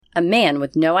A man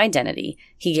with no identity,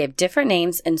 he gave different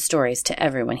names and stories to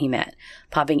everyone he met,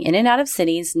 popping in and out of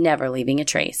cities, never leaving a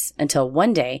trace, until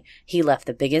one day he left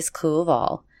the biggest clue of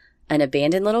all, an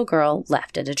abandoned little girl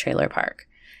left at a trailer park.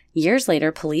 Years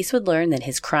later, police would learn that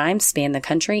his crimes spanned the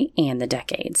country and the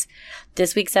decades.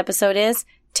 This week's episode is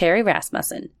Terry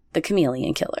Rasmussen, the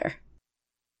Chameleon Killer.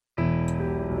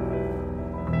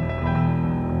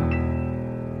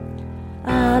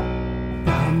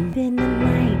 Bump in the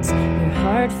night, your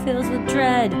heart fills with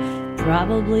dread.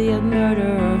 Probably a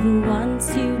murderer who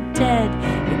wants you dead.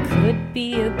 It could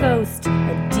be a ghost,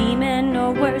 a demon,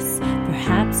 or worse.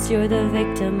 Perhaps you're the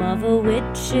victim of a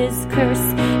witch's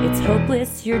curse. It's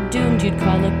hopeless, you're doomed. You'd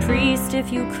call a priest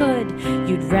if you could.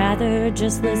 You'd rather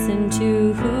just listen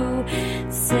to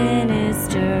who?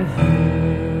 Sinister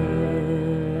Hood.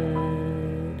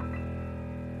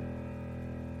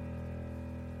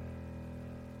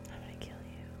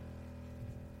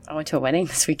 I went to a wedding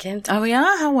this weekend. Oh,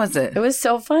 yeah? How was it? It was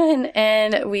so fun.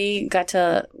 And we got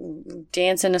to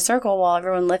dance in a circle while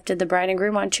everyone lifted the bride and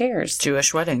groom on chairs.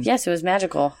 Jewish wedding. Yes, it was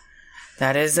magical.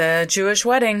 That is a Jewish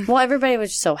wedding. Well, everybody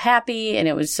was so happy and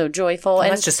it was so joyful. Well,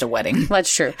 and that's just a wedding.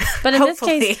 That's true. But in this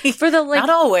case, for the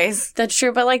not always. That's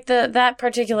true. But like that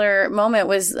particular moment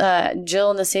was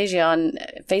Jill Nastasia on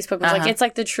Facebook was like, it's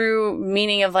like the true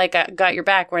meaning of like got your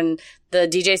back when the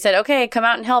DJ said, okay, come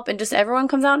out and help. And just everyone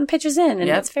comes out and pitches in. And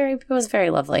it was very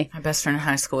lovely. My best friend in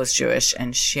high school was Jewish.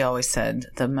 And she always said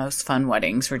the most fun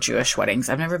weddings were Jewish weddings.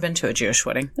 I've never been to a Jewish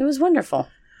wedding. It was wonderful.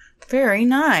 Very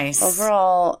nice.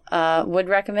 Overall, would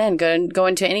recommend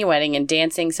going to any wedding and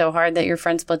dancing so hard that your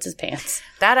friend splits his pants.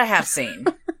 That I have seen.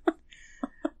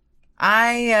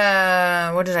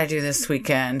 What did I do this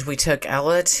weekend? We took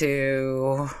Ella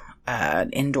to an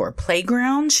indoor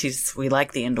playground. We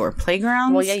like the indoor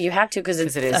playgrounds. Well, yeah, you have to because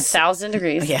it is 1,000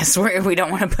 degrees. Yes, we don't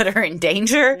want to put her in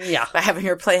danger by having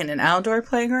her play in an outdoor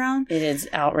playground. It is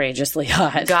outrageously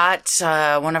hot. Got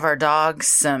one of our dogs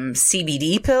some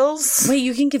CBD pills. Wait,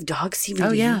 you can give dogs CBD?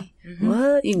 Oh, yeah. Mm-hmm.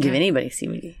 What? You can give anybody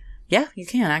CBD? Yeah, you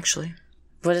can, actually.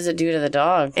 What does it do to the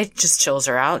dog? It just chills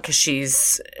her out because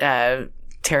she's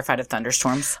terrified of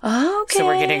thunderstorms. Oh, okay. So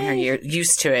we're getting her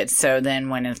used to it. So then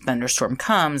when a thunderstorm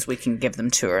comes, we can give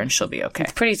them to her and she'll be okay.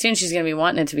 Pretty soon she's going to be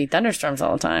wanting it to be thunderstorms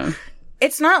all the time.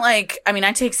 It's not like, I mean,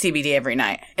 I take CBD every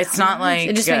night. It's not like...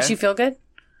 It just makes you feel good?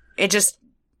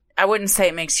 I wouldn't say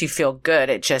it makes you feel good.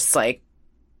 It just like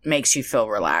makes you feel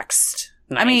relaxed.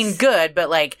 Nice. I mean, good, but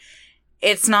like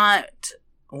it's not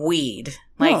weed.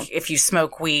 Like, if you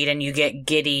smoke weed and you get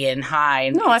giddy and high.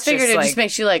 And I figured it just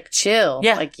makes you, like, chill.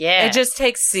 Yeah. Like, yeah. It just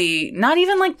takes not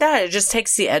even like that. It just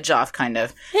takes the edge off, kind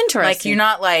of. Interesting. Like, you're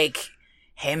not like,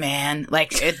 hey, man,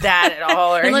 like, that at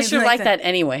all. Or unless you're like that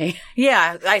anyway.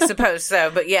 Yeah, I suppose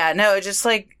so. But, yeah, no, it just,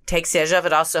 like, takes the edge off.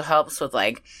 It also helps with,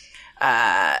 like,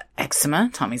 eczema.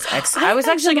 Tommy's eczema. I was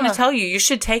actually going to tell you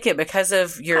should take it because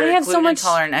of your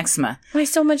gluten-intolerant eczema. I have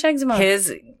so much eczema.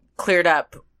 His cleared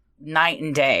up night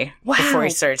and day before he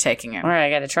started taking it. All right, I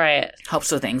got to try it.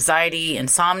 Helps with anxiety,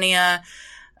 insomnia,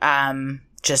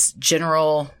 just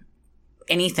general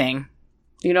anything.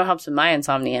 You know, helps with my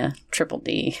insomnia. Triple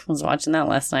D. I was watching that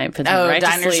last night.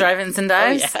 Diners, Drive-Ins, and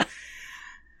Dives? Oh, yeah.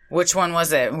 Which one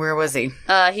was it? Where was he?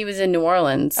 He was in New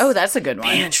Orleans. Oh, that's a good one.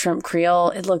 Man, shrimp Creole.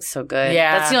 It looks so good.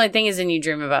 Yeah. That's the only thing is then you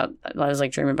dream about, I was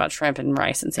like dreaming about shrimp and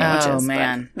rice and sandwiches. Oh,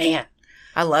 man. Man.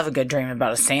 I love a good dream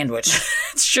about a sandwich.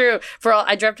 It's true.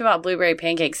 I dreamt about blueberry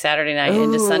pancakes Saturday night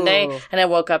into Sunday, and I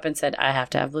woke up and said, I have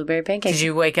to have blueberry pancakes. Did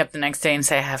you wake up the next day and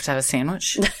say, I have to have a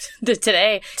sandwich?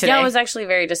 Today? Yeah, I was actually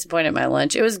very disappointed at my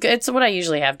lunch. It was good. It's what I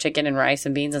usually have, chicken and rice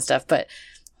and beans and stuff, but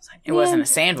it wasn't a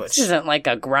sandwich. This isn't like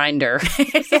a grinder.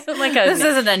 This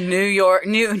isn't a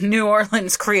New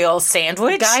Orleans Creole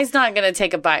sandwich. The guy's not going to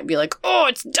take a bite and be like, oh,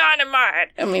 it's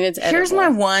dynamite. I mean, it's edible. Here's my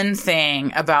one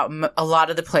thing about a lot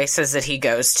of the places that he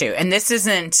goes to, and this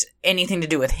isn't anything to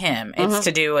do with him. It's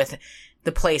to do with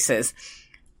the places.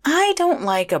 I don't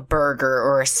like a burger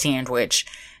or a sandwich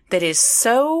that is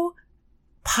so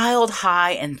piled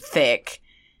high and thick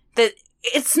that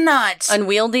it's not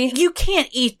unwieldy. You can't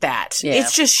eat that. Yeah.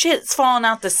 It's just shit's falling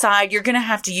out the side. You're gonna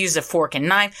have to use a fork and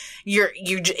knife. You're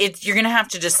gonna have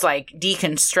to just like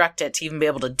deconstruct it to even be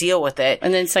able to deal with it.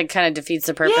 And then it's like kind of defeats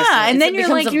the purpose. Yeah, and then you're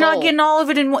not getting all of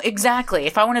it in one. Exactly.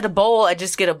 If I wanted a bowl, I'd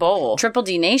just get a bowl. Triple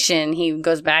D Nation, he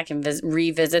goes back and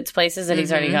revisits places that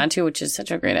he's already gone to, which is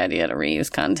such a great idea to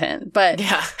reuse content. But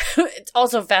yeah, it's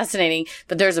also fascinating.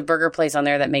 But there's a burger place on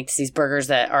there that makes these burgers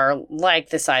that are like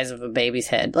the size of a baby's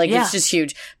head. Like it's just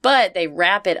huge. But they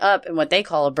wrap it up in what they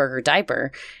call a burger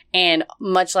diaper. And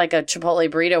much like a Chipotle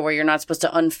burrito where you're not supposed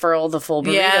to unfurl the full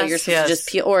burrito, you're supposed to just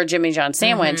peel, or a Jimmy John's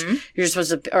sandwich, you're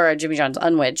supposed to, or a Jimmy John's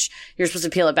unwich, you're supposed to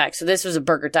peel it back. So this was a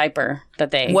burger diaper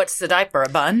that they... What's the diaper? A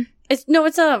bun?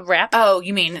 It's a wrap. Oh,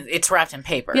 you mean it's wrapped in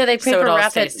paper? Yeah, they paper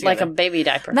wrap it together. like a baby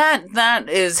diaper. That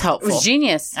is helpful. It was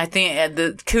genius. I think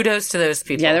the kudos to those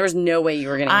people. Yeah, there was no way you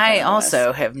were going to. I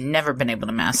also have never been able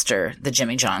to master the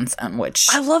Jimmy John's unwich.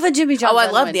 I love a Jimmy John's.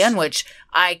 I love the unwich.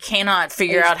 I cannot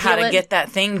figure out how to get that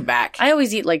thing back. I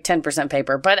always eat like 10%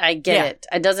 paper, but I get it.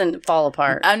 It doesn't fall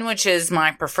apart. Unwich is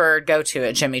my preferred go-to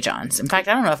at Jimmy John's. In fact,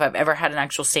 I don't know if I've ever had an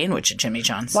actual sandwich at Jimmy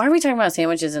John's. Why are we talking about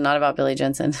sandwiches and not about Billy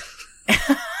Jensen?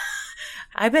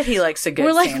 I bet he likes a good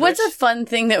We're like, sandwich. what's a fun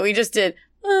thing that we just did?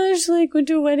 Oh, I just went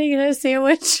to a wedding and had a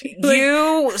sandwich.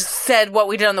 You said what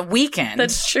we did on the weekend.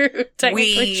 That's true.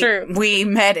 Technically true. We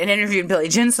met and interviewed Billy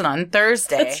Jensen on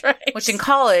Thursday. That's right. Which in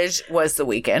college was the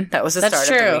weekend. That was the start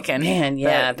of the weekend. Man,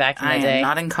 yeah, back in the day. I am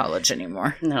not in college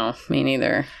anymore. No, me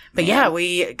neither. But yeah,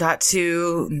 we got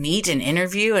to meet and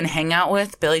interview and hang out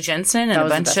with Billy Jensen and a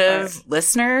bunch of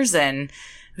listeners, and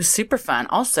it was super fun.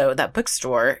 Also, that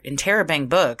bookstore in Terabang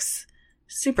Books,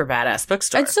 super badass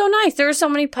bookstore. It's so nice. There are so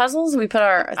many puzzles. We put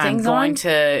our things on. I'm going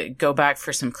to go back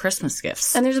for some Christmas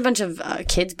gifts. And there's a bunch of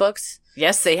kids' books.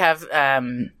 Yes, they have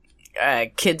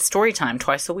kids' story time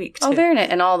twice a week, too. Oh, very nice.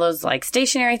 And all those like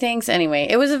stationary things. Anyway,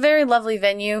 it was a very lovely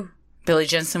venue. Billy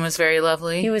Jensen was very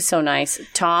lovely. He was so nice.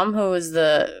 Tom, who was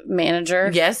the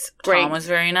manager. Yes, great. Tom was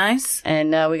very nice.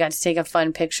 And we got to take a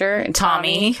fun picture. And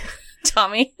Tommy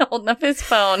holding up his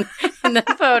phone in the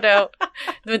photo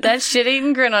with that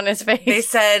shit-eating grin on his face. They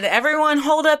said, everyone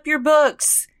hold up your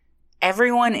books.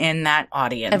 Everyone in that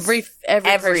audience.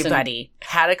 Everybody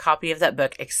had a copy of that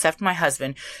book except my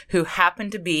husband, who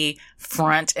happened to be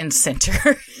front and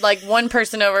center. Like one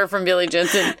person over from Billy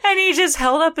Jensen. And he just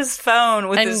held up his phone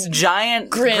with this giant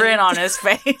grin on his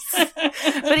face.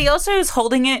 But he also was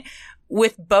holding it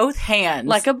with both hands.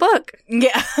 Like a book.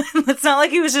 Yeah. It's not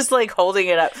like he was just like holding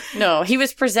it up. No, he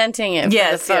was presenting it for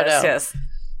the photo. Yes.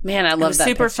 Man, I love that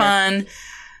super picture. Fun.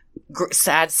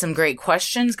 Had some great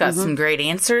questions, got some great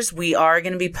answers. We are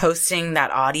going to be posting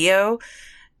that audio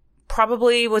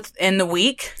probably within the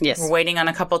week. Yes. We're waiting on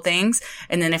a couple things.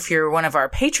 And then if you're one of our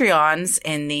Patreons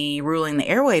in the Ruling the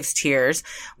Airwaves tiers,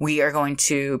 we are going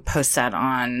to post that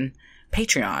on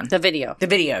Patreon. The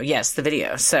video. Yes, the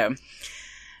video. So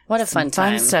what a fun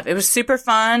time. Fun stuff. It was super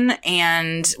fun,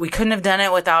 and we couldn't have done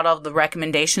it without all the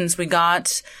recommendations we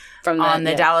got from on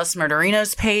the Dallas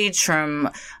Murderinos page from...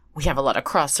 We have a lot of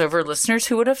crossover listeners.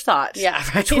 Who would have thought? Yeah,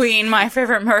 right. Between My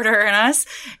Favorite Murder and us.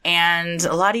 And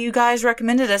a lot of you guys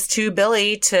recommended us to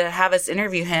Billy to have us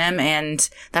interview him. And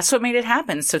that's what made it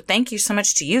happen. So thank you so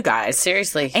much to you guys.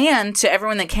 Seriously. And to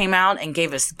everyone that came out and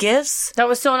gave us gifts. That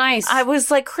was so nice. I was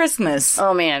like Christmas.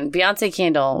 Oh, man. Beyonce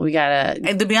candle. We got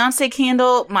the Beyonce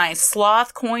candle, my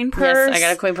sloth coin purse. Yes, I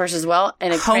got a coin purse as well.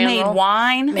 And a homemade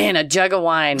wine. Man, a jug of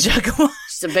wine.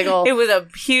 Just a big old... It was a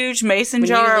huge mason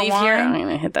jar of wine. Here, I'm going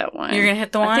to hit that wine. You're going to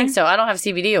hit the wine? I think so. I don't have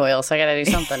CBD oil, so I got to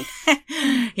do something.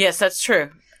 Yes, that's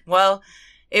true. Well,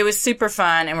 it was super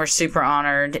fun, and we're super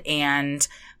honored. And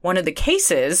one of the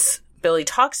cases Billy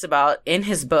talks about in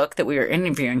his book that we were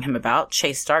interviewing him about,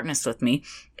 Chase Darkness with Me,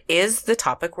 is the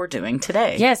topic we're doing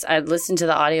today. Yes, I listened to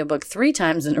the audiobook 3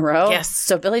 times in a row. Yes.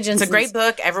 So Billy Jensen's... It's a great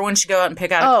book. Everyone should go out and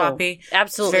pick out a copy.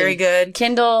 Absolutely. It's very good.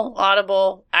 Kindle,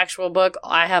 Audible, actual book.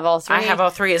 I have all 3. I have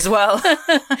all 3 as well.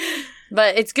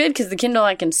 But it's good because the Kindle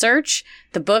I can search.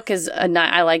 The book is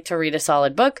I like to read a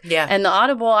solid book. Yeah. And the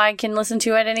Audible I can listen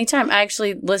to at any time. I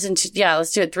actually listen to,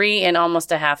 let's do it 3 and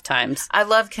almost a half times. I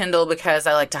love Kindle because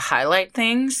I like to highlight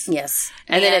things. Yes.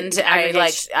 And then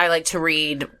I like to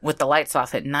read with the lights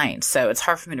off at night. So it's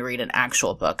hard for me to read an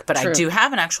actual book. But I do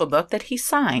have an actual book that he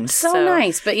signed. So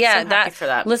nice. But yeah, so happy for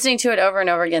that. Listening to it over and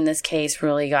over again, this case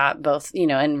really got both,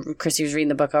 and Christy was reading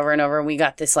the book over and over. And we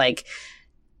got this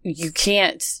you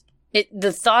can't...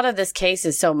 the thought of this case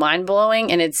is so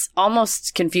mind-blowing, and it's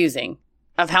almost confusing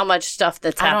of how much stuff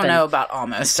that's happened. I don't know about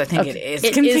almost. I think it is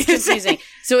confusing. It is confusing.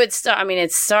 So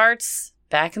it starts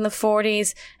back in the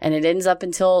 40s, and it ends up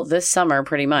until this summer,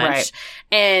 pretty much. Right.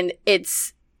 And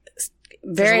it's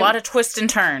there's a lot of twists and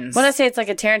turns. When I say it's like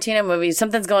a Tarantino movie,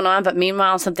 something's going on, but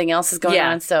meanwhile, something else is going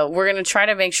on. So we're going to try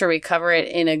to make sure we cover it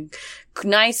in a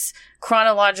nice,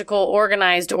 chronological,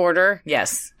 organized order.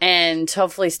 Yes. And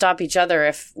hopefully stop each other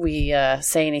if we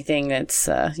say anything that's,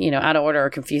 out of order or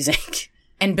confusing.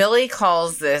 And Billy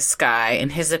calls this guy,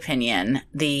 in his opinion,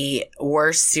 the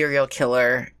worst serial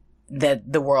killer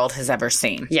that the world has ever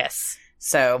seen. Yes.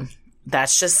 So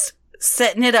that's just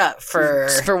setting it up for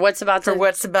what's about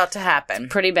to happen.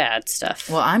 Pretty bad stuff.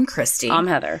 Well, I'm Christy. I'm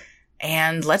Heather.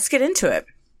 And let's get into it.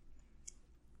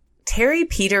 Terry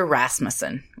Peter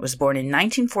Rasmussen was born in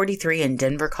 1943 in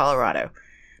Denver, Colorado.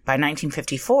 By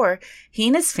 1954, he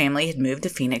and his family had moved to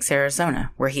Phoenix,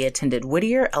 Arizona, where he attended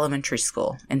Whittier Elementary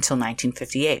School until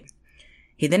 1958.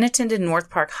 He then attended North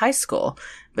Park High School,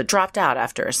 but dropped out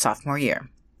after his sophomore year.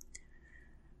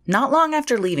 Not long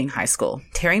after leaving high school,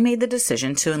 Terry made the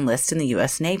decision to enlist in the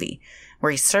U.S. Navy,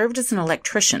 where he served as an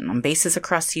electrician on bases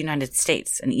across the United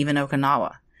States and even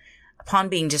Okinawa. Upon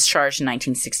being discharged in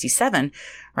 1967,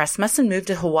 Rasmussen moved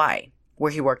to Hawaii,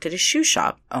 where he worked at a shoe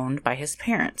shop owned by his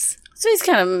parents. So he's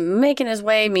kind of making his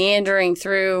way, meandering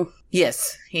through.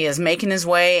 Yes, he is making his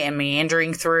way and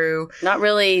meandering through. Not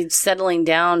really settling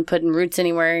down, putting roots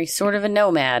anywhere. He's sort of a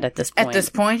nomad at this point. At this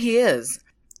point, he is.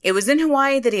 It was in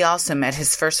Hawaii that he also met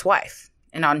his first wife,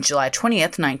 and on July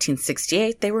 20th,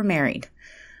 1968, they were married.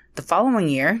 The following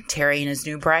year, Terry and his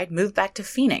new bride moved back to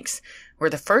Phoenix,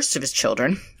 where the first of his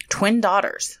children, twin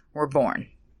daughters, were born.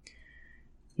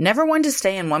 Never one to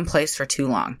stay in one place for too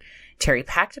long, Terry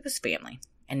packed up his family,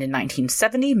 and in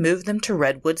 1970 moved them to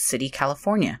Redwood City,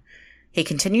 California. He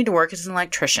continued to work as an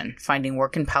electrician, finding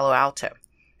work in Palo Alto.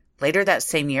 Later that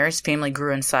same year, his family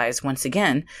grew in size once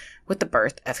again with the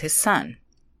birth of his son.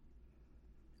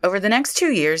 Over the next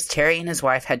 2 years, Terry and his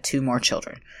wife had 2 more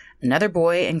children, another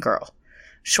boy and girl.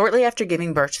 Shortly after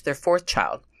giving birth to their 4th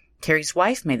child, Terry's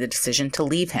wife made the decision to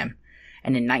leave him,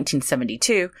 and in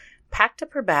 1972, packed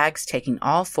up her bags, taking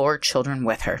all 4 children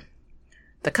with her.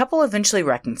 The couple eventually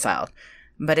reconciled,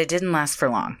 but it didn't last for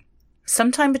long.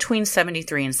 Sometime between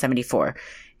 73 and 74,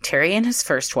 Terry and his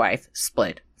first wife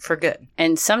split for good.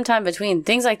 And sometime between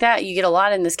things like that, you get a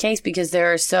lot in this case because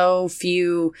there are so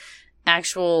few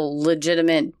actual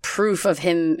legitimate proof of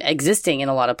him existing in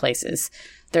a lot of places.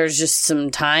 There's just some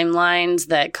timelines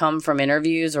that come from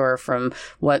interviews or from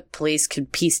what police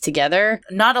could piece together.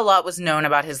 Not a lot was known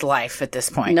about his life at this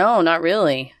point. No, not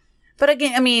really. But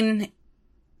again, I mean,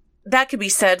 that could be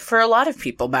said for a lot of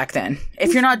people back then.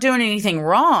 If you're not doing anything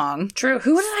wrong. True.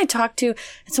 Who did I talk to?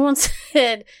 Someone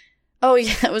said, oh,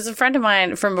 yeah, it was a friend of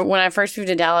mine from when I first moved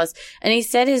to Dallas. And he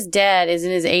said his dad is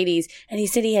in his 80s. And he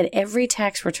said he had every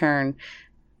tax return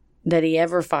that he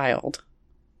ever filed.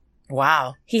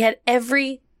 Wow. He had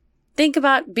every... Think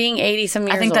about being 80-some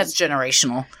years old. I think that's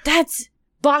generational. That's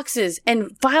boxes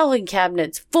and filing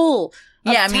cabinets full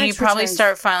of Yeah, I mean, you probably returns.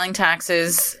 start filing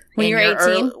taxes... When you're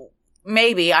 18?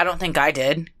 Maybe. I don't think I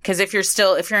did. Because if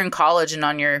you're in college and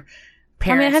on your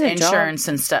parents' insurance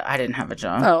and stuff... I didn't have a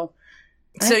job. Oh.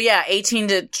 So, yeah, 18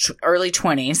 to early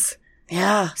 20s.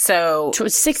 Yeah. So,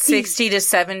 60 to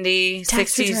 70,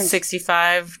 60, returns.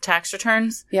 65 tax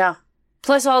returns. Yeah.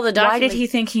 Plus all the documents. Why did he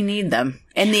think he need them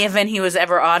in the event he was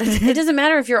ever audited? It doesn't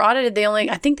matter if you're audited.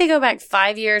 I think they go back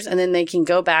 5 years and then they can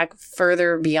go back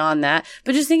further beyond that.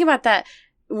 But just think about that.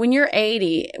 When you're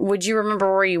 80, would you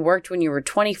remember where you worked when you were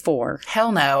 24?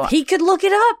 Hell no. He could look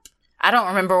it up. I don't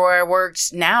remember where I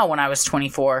worked now when I was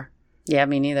 24. Yeah,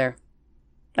 me neither.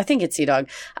 I think it's Sea-Dog.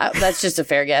 That's just a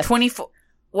fair guess. 24.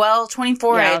 Well,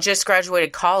 24, Yeah. I had just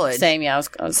graduated college. Same, yeah.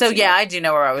 I was So, yeah, I do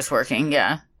know where I was working,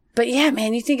 yeah. But yeah,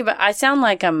 man, you think about. I sound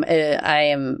like I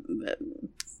am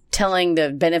telling the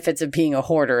benefits of being a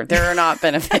hoarder. There are not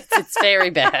benefits. It's very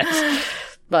bad.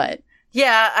 But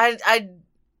yeah,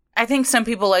 I think some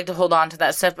people like to hold on to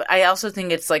that stuff, but I also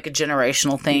think it's like a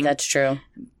generational thing. That's true.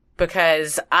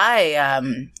 Because I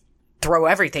throw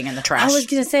everything in the trash. I was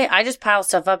gonna say I just pile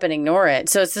stuff up and ignore it,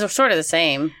 so it's sort of the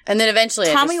same. And then eventually,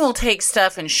 Tommy will take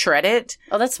stuff and shred it.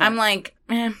 Oh, that's fine. I'm like,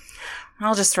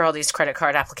 I'll just throw all these credit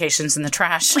card applications in the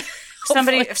trash.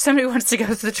 If somebody wants to go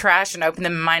through the trash and open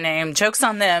them in my name, joke's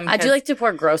on them. I do like to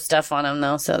pour gross stuff on them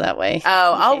though, so that way.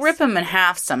 Oh, I'll rip them in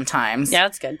half sometimes. Yeah,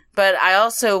 that's good. But I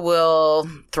also will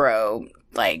throw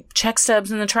like check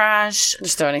stubs in the trash.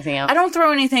 Just throw anything out. I don't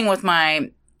throw anything with my.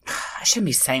 I shouldn't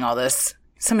be saying all this.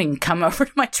 Somebody can come over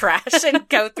to my trash and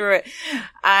go through it.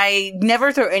 I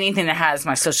never throw anything that has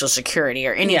my social security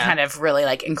or any kind of really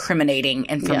like incriminating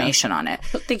information on it.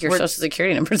 I don't think your social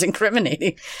security number is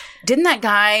incriminating. Didn't that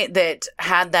guy that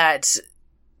had that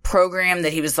program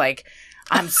that he was like,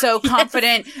 I'm so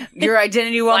confident your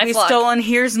identity won't be stolen.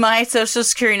 Here's my social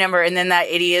security number. And then that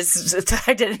idiot's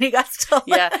identity got stolen.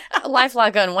 Yeah.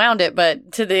 LifeLock unwound it,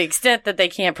 but to the extent that they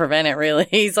can't prevent it, really.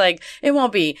 He's like, it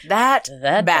won't be that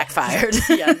backfired.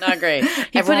 Yeah, not great.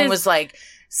 Everyone was like,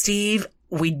 Steve,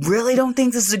 we really don't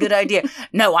think this is a good idea.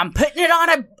 No, I'm putting it on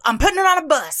a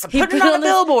bus. I'm putting it on a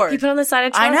billboard. He put it on the side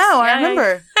of trucks. I know. I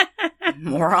remember.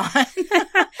 Moron.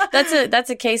 That's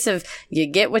a case of you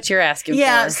get what you're asking for.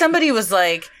 Yeah. Somebody was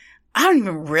like, I don't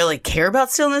even really care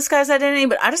about stealing this guy's identity,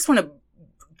 but I just want to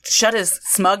shut his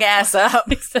smug ass up.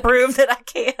 Prove that I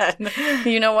can.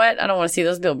 You know what? I don't want to see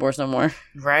those billboards no more.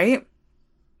 Right?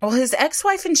 Well, his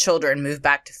ex-wife and children moved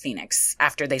back to Phoenix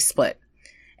after they split.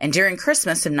 And during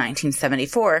Christmas of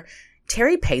 1974,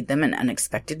 Terry paid them an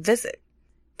unexpected visit.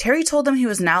 Terry told them he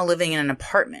was now living in an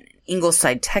apartment in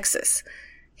Ingleside, Texas.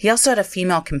 He also had a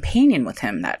female companion with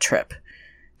him that trip.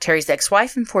 Terry's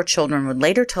ex-wife and 4 children would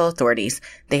later tell authorities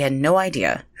they had no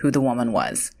idea who the woman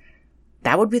was.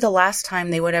 That would be the last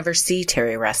time they would ever see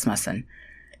Terry Rasmussen.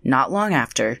 Not long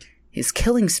after, his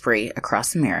killing spree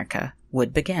across America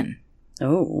would begin.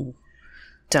 Oh.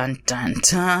 Dun, dun,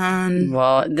 dun.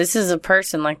 Well, this is a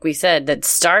person, like we said, that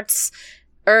starts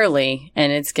early,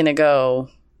 and it's going to go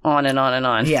on and on and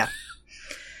on. Yeah.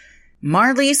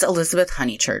 Marlise Elizabeth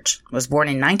Honeychurch was born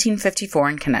in 1954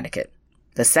 in Connecticut.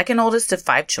 The second oldest of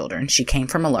 5 children, she came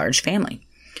from a large family.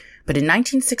 But in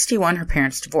 1961, her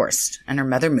parents divorced, and her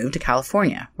mother moved to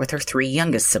California with her 3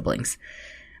 youngest siblings.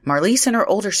 Marlise and her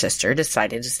older sister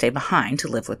decided to stay behind to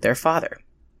live with their father.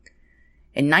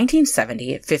 In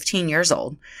 1970, at 15 years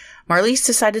old, Marlise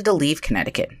decided to leave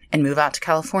Connecticut and move out to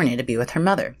California to be with her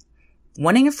mother.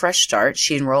 Wanting a fresh start,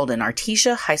 she enrolled in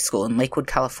Artesia High School in Lakewood,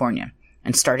 California,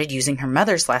 and started using her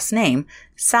mother's last name,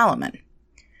 Salomon.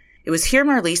 It was here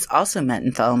Marlise also met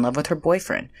and fell in love with her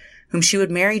boyfriend, whom she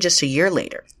would marry just a year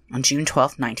later, on June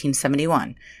 12,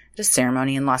 1971, at a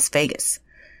ceremony in Las Vegas.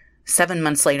 7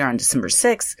 months later, on December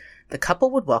 6, the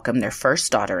couple would welcome their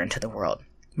first daughter into the world,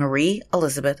 Marie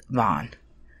Elizabeth Vaughn.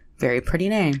 Very pretty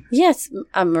name. Yes,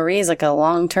 Marie is like a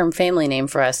long-term family name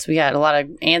for us. We got a lot of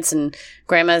aunts and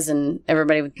grandmas and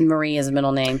everybody with Marie as a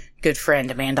middle name. Good friend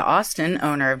Amanda Austin,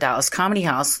 owner of Dallas Comedy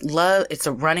House, it's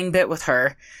a running bit with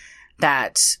her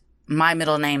that my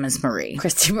middle name is Marie.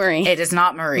 Christy Marie. It is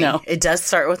not Marie. No. It does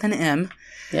start with an M.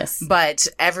 Yes. But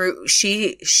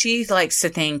she likes to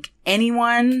think any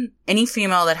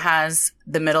female that has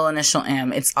the middle initial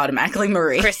M, it's automatically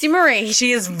Marie. Christy Marie.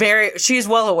 She is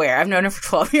well aware. I've known her for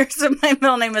 12 years and my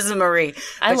middle name isn't Marie.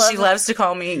 But she loves to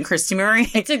call me Christy Marie.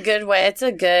 It's a good way. It's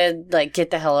a good, like,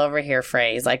 get the hell over here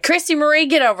phrase. Like, Christy Marie,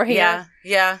 get over here.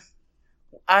 Yeah.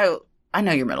 I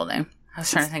know your middle name. I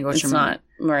was trying to think of what your middle name.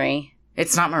 It's not Marie.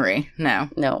 It's not Marie. No.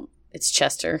 No. It's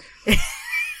Chester.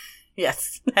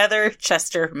 Yes. Heather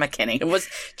Chester McKinney. It was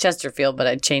Chesterfield, but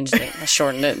I changed it. I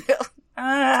shortened it.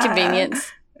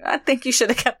 Convenience. I think you should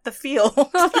have kept the feel. Oh,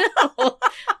 no.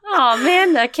 Oh,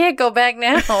 man. I can't go back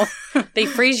now. They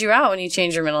freeze you out when you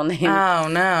change your middle name. Oh,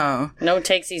 no. No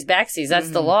takesies, backsies. That's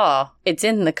the law. It's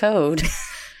in the code.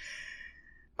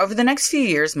 Over the next few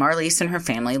years, Marlise and her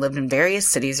family lived in various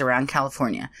cities around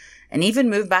California and even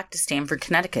moved back to Stamford,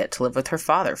 Connecticut to live with her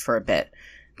father for a bit,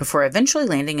 before eventually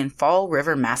landing in Fall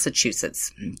River,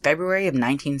 Massachusetts in February of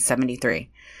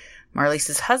 1973.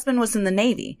 Marlise's husband was in the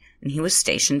Navy, and he was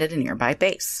stationed at a nearby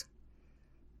base.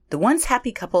 The once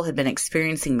happy couple had been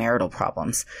experiencing marital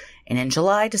problems, and in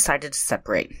July decided to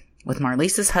separate, with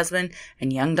Marlise's husband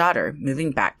and young daughter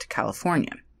moving back to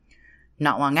California.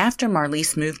 Not long after,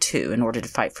 Marlise moved too in order to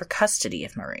fight for custody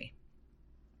of Marie.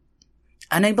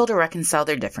 Unable to reconcile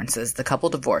their differences, the couple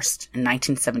divorced in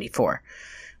 1974,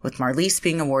 with Marlise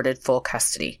being awarded full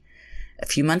custody. A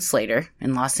few months later,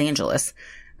 in Los Angeles,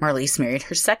 Marlise married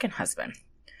her second husband.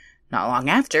 Not long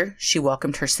after, she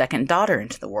welcomed her second daughter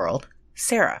into the world,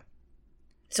 Sarah.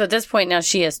 So at this point now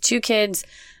she has 2 kids.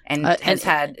 And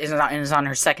is on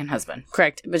her second husband.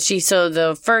 Correct. But so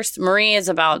the first, Marie is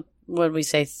about, what did we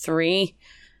say, 3?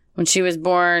 When she was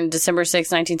born December 6,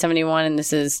 1971, and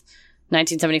this is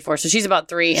 1974. So she's about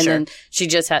 3, and then she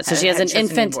just had, so she has an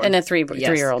infant and a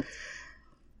 3-year-old.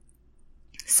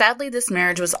 Sadly, this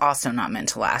marriage was also not meant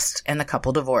to last, and the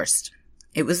couple divorced.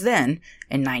 It was then,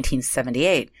 in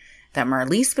 1978, that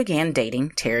Marlise began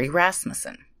dating Terry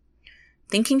Rasmussen.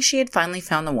 Thinking she had finally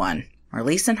found the one,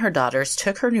 Marlise and her daughters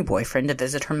took her new boyfriend to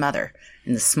visit her mother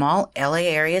in the small LA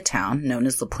area town known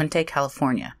as La Puente,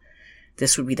 California.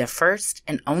 This would be the first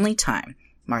and only time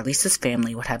Marlise's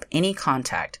family would have any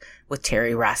contact with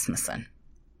Terry Rasmussen.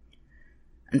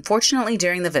 Unfortunately,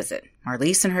 during the visit,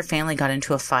 Marlise and her family got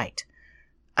into a fight.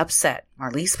 Upset,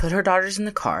 Marlise put her daughters in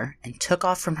the car and took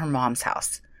off from her mom's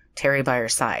house, Terry by her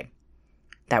side.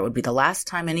 That would be the last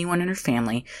time anyone in her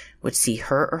family would see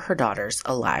her or her daughters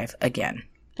alive again.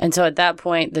 And so at that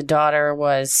point, the daughter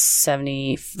was 4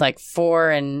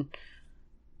 and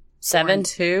 7?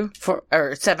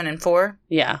 7 and 4?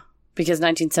 Yeah. Because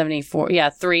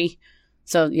 1974, 3.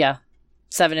 So,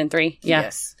 7 and 3. Yeah.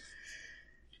 Yes.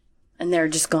 And they're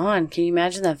just gone. Can you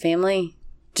imagine that family?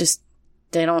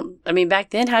 They don't, I mean,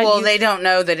 back then, they don't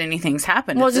know that anything's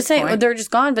happened. Well, just saying, they're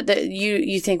just gone, but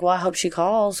you think, well, I hope she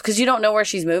calls. Because you don't know where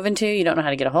she's moving to. You don't know how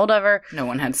to get a hold of her. No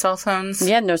one had cell phones.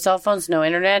 Yeah, no cell phones, no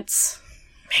internets.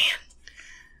 Man.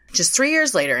 Just 3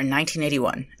 years later, in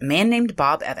 1981, a man named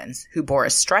Bob Evans, who bore a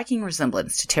striking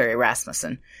resemblance to Terry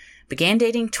Rasmussen, began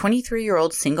dating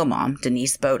 23-year-old single mom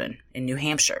Denise Bowden in New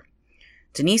Hampshire.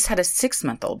 Denise had a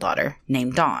 6-month-old daughter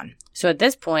named Dawn. So at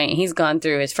this point, he's gone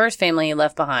through his first family he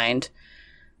left behind,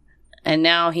 and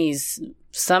now he's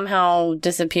somehow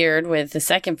disappeared with the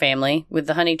second family, with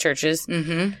the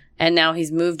Honeychurches, and now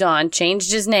he's moved on,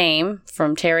 changed his name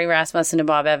from Terry Rasmussen to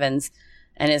Bob Evans,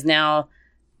 and is now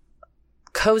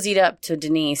cozied up to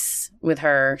Denise with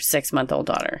her 6-month-old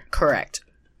daughter. Correct.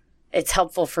 It's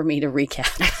helpful for me to recap.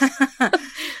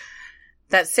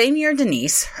 That same year,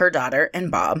 Denise, her daughter,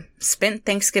 and Bob spent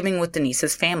Thanksgiving with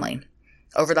Denise's family.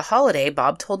 Over the holiday,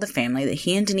 Bob told the family that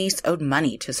he and Denise owed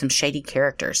money to some shady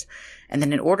characters, and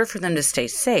that in order for them to stay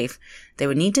safe, they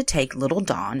would need to take little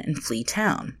Dawn and flee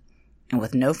town. And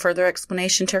with no further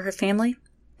explanation to her family,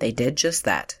 they did just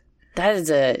that. That is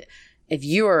if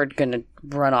you are going to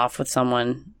run off with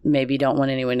someone, maybe don't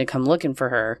want anyone to come looking for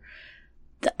her.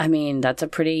 I mean, that's a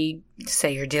pretty...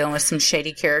 Say you're dealing with some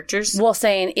shady characters? Well,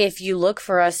 saying, if you look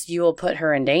for us, you will put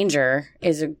her in danger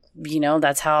is,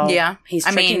 that's how he's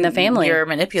tricking the family. You're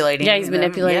manipulating Yeah, he's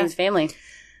manipulating his family.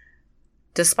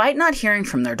 Despite not hearing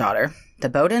from their daughter, the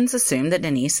Bowdens assumed that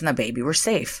Denise and the baby were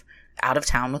safe, out of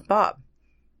town with Bob.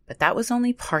 But that was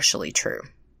only partially true.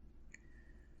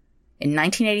 In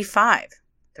 1985,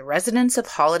 the residents of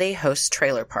Holiday Host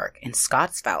Trailer Park in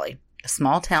Scotts Valley, a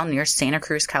small town near Santa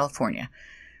Cruz, California,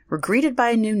 were greeted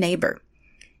by a new neighbor.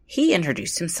 He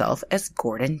introduced himself as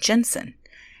Gordon Jensen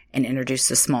and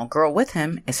introduced a small girl with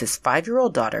him as his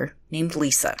 5-year-old daughter named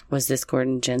Lisa. Was this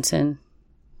Gordon Jensen?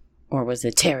 Or was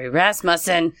it Terry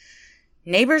Rasmussen?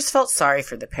 Neighbors felt sorry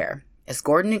for the pair, as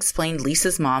Gordon explained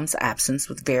Lisa's mom's absence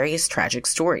with various tragic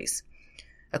stories.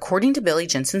 According to Billy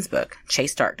Jensen's book,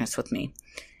 Chase Darkness with Me,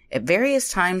 at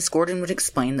various times Gordon would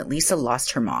explain that Lisa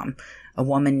lost her mom, a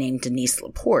woman named Denise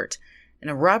Laporte, in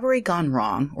a robbery gone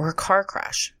wrong or a car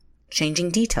crash,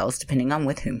 changing details depending on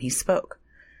with whom he spoke.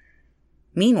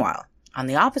 Meanwhile, on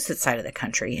the opposite side of the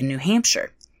country, in New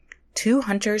Hampshire, 2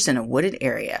 hunters in a wooded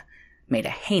area made a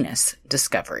heinous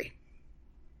discovery.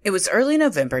 It was early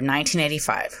November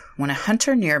 1985 when a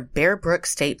hunter near Bear Brook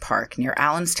State Park near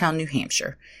Allenstown, New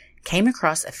Hampshire, came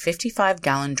across a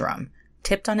 55-gallon drum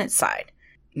tipped on its side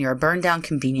near a burned-down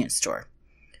convenience store.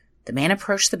 The man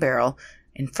approached the barrel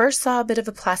and first saw a bit of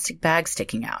a plastic bag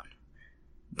sticking out.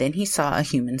 Then he saw a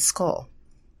human skull.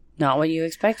 Not what you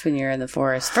expect when you're in the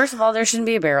forest. First of all, there shouldn't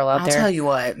be a barrel out there. I'll tell you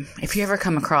what, if you ever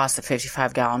come across a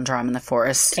 55-gallon drum in the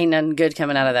forest... Ain't nothing good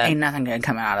coming out of that. Ain't nothing good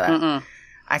coming out of that.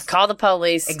 Mm-mm. Call the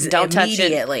police. Don't touch it.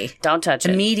 Immediately. Don't touch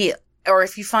it. Immediately. Or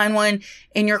if you find one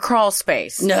in your crawl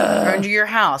space. No. Or under your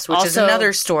house, which is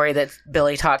another story that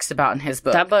Billy talks about in his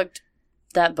book.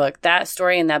 That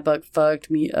story in that book fucked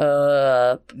me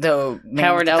up. The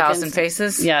Howard Elkins. 1,000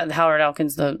 Faces? Yeah, Howard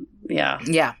Elkins, Yeah.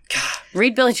 God.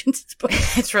 Read Billy Jensen's book.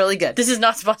 It's really good. This is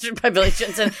not sponsored by Billy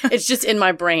Jensen. It's just in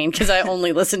my brain because I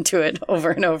only listen to it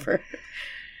over and over.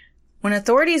 When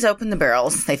authorities opened the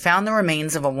barrels, they found the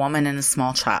remains of a woman and a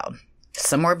small child,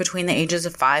 somewhere between the ages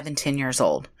of 5 and 10 years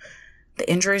old. The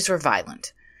injuries were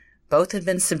violent. Both had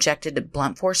been subjected to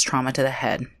blunt force trauma to the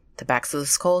head, the backs of the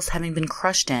skulls having been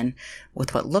crushed in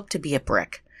with what looked to be a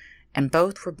brick, and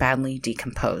both were badly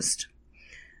decomposed.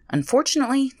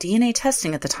 Unfortunately, DNA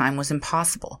testing at the time was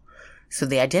impossible, so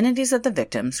the identities of the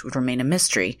victims would remain a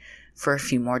mystery for a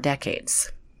few more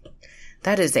decades.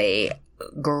 That is a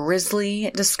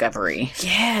grisly discovery.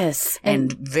 Yes.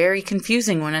 And very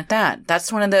confusing one at that.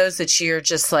 That's one of those that you're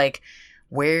just like,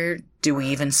 where do we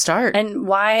even start? And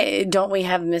why don't we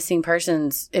have missing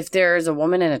persons if there's a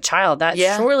woman and a child?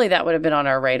 Surely that would have been on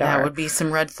our radar. That would be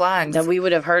some red flags. That we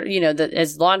would have heard, that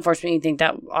as law enforcement, you think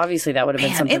that obviously that would have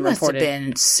been something reported. It must have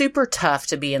been super tough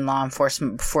to be in law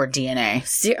enforcement before DNA.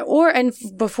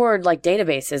 Before like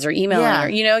databases or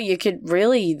emailing. Yeah. Or, you could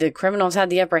really, the criminals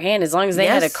had the upper hand. As long as they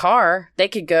had a car, they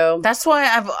could go. That's why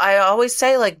I always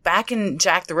say, like, back in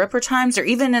Jack the Ripper times, or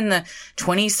even in the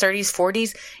 20s, 30s,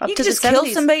 40s, you could just kill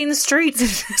somebody in the streets and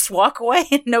just walk away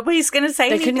and nobody's going to say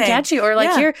anything. They couldn't catch you. Or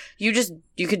like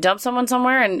you could dump someone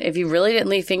somewhere, and if you really didn't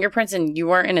leave fingerprints and you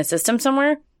weren't in a system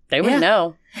somewhere, they wouldn't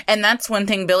know. And that's one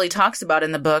thing Billy talks about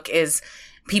in the book is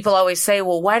people always say,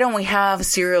 well, why don't we have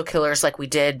serial killers like we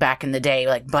did back in the day,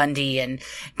 like Bundy and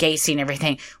Gacy and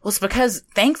everything? Well, it's because,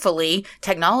 thankfully,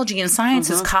 technology and science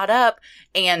has caught up,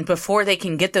 and before they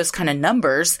can get those kind of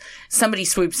numbers, somebody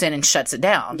swoops in and shuts it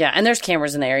down. Yeah, and there's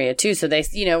cameras in the area, too. So they,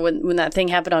 when that thing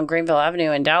happened on Greenville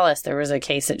Avenue in Dallas, there was a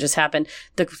case that just happened.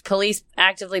 The police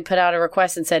actively put out a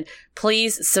request and said,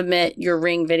 please submit your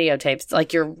Ring videotapes,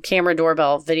 like your camera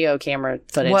doorbell video camera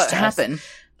footage. What happened?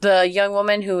 The young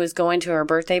woman who was going to her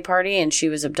birthday party and she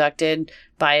was abducted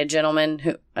by a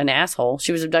gentleman, an asshole.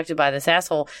 She was abducted by this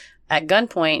asshole at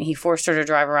gunpoint. He forced her to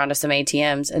drive around to some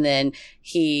ATMs, and then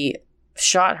he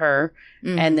shot her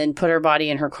and then put her body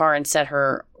in her car and set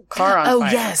her car on fire. Oh,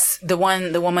 yes. The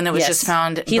woman that was just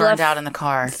found burned out in the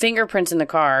car. Fingerprints in the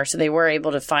car, so they were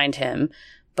able to find him.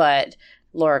 But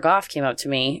Laura Goff came up to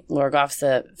me. Laura Goff's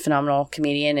a phenomenal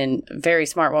comedian and very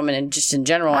smart woman, and just in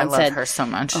general. I love her so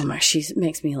much. Oh my, she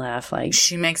makes me laugh.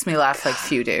 She makes me laugh like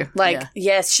few do.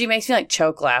 Yes, she makes me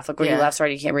choke laugh. When you laugh so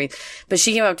hard you can't breathe. But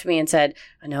she came up to me and said,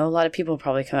 I know a lot of people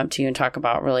probably come up to you and talk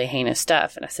about really heinous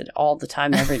stuff. And I said, all the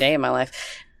time, every day in my life.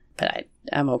 But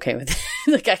I'm okay with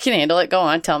it. I can handle it. Go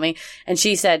on, tell me. And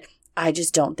she said, I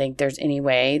just don't think there's any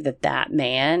way that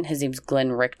man, his name's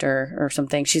Glenn Richter or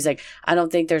something. She's like, I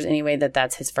don't think there's any way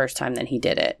that's his first time that he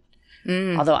did it.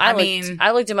 Although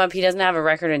I looked him up. He doesn't have a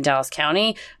record in Dallas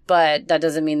County, but that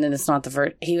doesn't mean that it's not the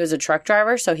first. He was a truck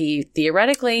driver, so he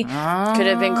theoretically could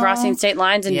have been crossing state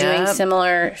lines and doing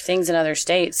similar things in other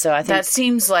states. So I think that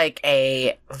seems like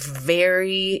a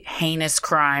very heinous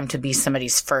crime to be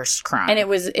somebody's first crime. And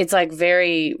it's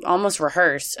very almost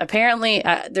rehearsed. Apparently,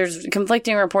 there's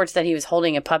conflicting reports that he was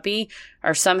holding a puppy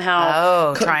or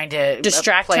somehow trying to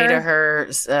distract play her to her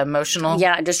emotional.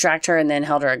 Yeah, distract her and then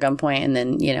held her at gunpoint and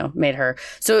then, made her.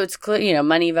 So it's,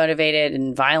 money motivated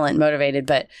and violent motivated,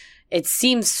 but it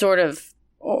seems sort of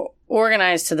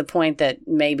organized to the point that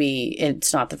maybe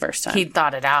it's not the first time. He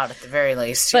thought it out at the very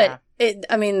least. But,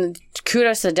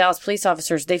 kudos to the Dallas police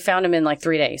officers. They found him in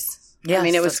 3 days. Yes,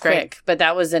 it was quick, great. but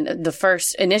that was the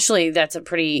first. Initially,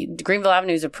 Greenville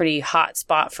Avenue is a pretty hot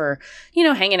spot for,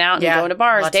 hanging out and going to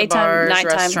bars, daytime, nighttime,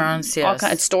 restaurants, all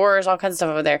kinds, stores, all kinds of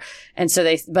stuff over there. And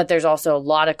so but there's also a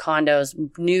lot of condos,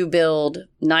 new build,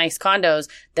 nice condos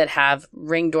that have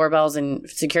Ring doorbells and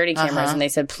security cameras. And they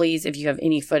said, please, if you have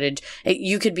any footage,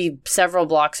 you could be several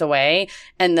blocks away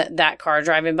and her car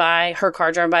driving by,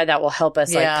 that will help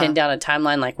us pin down a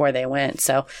timeline, where they went.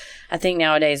 So I think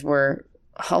nowadays we're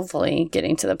hopefully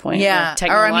getting to the point where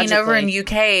technologically... over in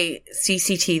UK,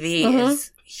 CCTV is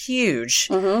huge.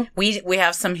 We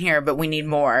have some here, but we need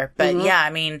more. But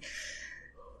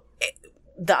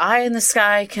the eye in the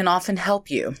sky can often help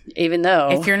you. Even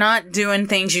though... If you're not doing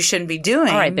things you shouldn't be doing,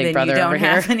 all right, big brother, you don't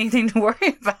have anything to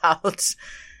worry about.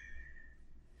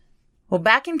 Well,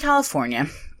 back in California,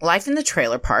 life in the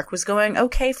trailer park was going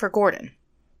okay for Gordon.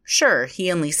 Sure, he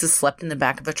and Lisa slept in the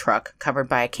back of a truck covered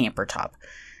by a camper top.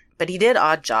 But he did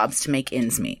odd jobs to make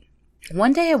ends meet.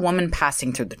 One day, a woman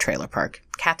passing through the trailer park,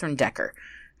 Catherine Decker,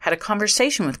 had a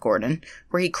conversation with Gordon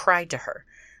where he cried to her,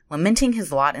 lamenting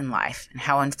his lot in life and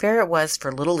how unfair it was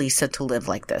for little Lisa to live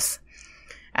like this.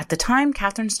 At the time,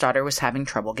 Catherine's daughter was having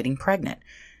trouble getting pregnant,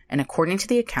 and according to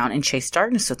the account in Chase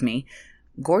Darkness with Me,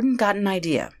 Gordon got an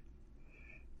idea.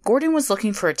 Gordon was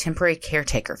looking for a temporary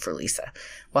caretaker for Lisa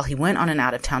while he went on an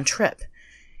out-of-town trip.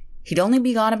 He'd only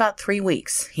be gone about 3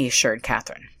 weeks, he assured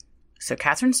Catherine. So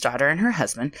Catherine's daughter and her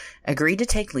husband agreed to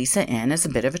take Lisa in as a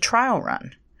bit of a trial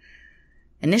run.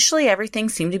 Initially, everything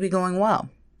seemed to be going well.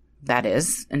 That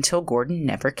is, until Gordon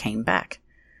never came back.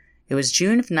 It was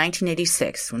June of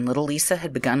 1986 when little Lisa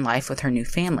had begun life with her new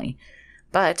family.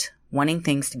 But, wanting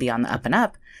things to be on the up and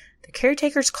up, the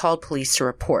caretakers called police to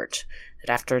report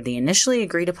that after the initially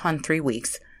agreed upon 3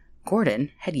 weeks, Gordon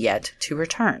had yet to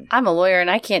return. I'm a lawyer and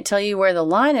I can't tell you where the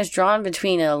line is drawn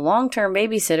between a long-term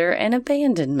babysitter and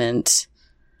abandonment.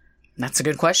 That's a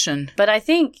good question. But I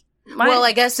think... Well,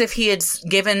 I guess if he had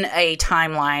given a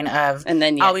timeline of, and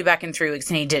then I'll be back in 3 weeks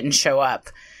and he didn't show up,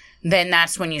 then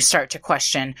that's when you start to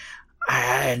question,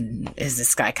 is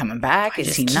this guy coming back?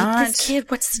 Is he not? This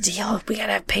kid, what's the deal? We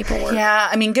gotta have paperwork.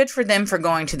 Yeah, good for them for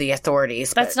going to the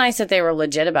authorities. That's nice that they were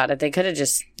legit about it. They could have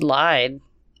just lied.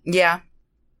 Yeah.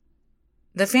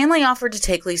 The family offered to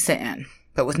take Lisa in,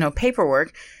 but with no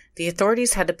paperwork, the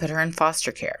authorities had to put her in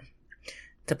foster care.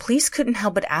 The police couldn't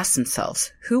help but ask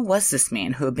themselves, who was this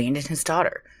man who abandoned his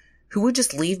daughter? Who would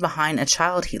just leave behind a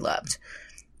child he loved?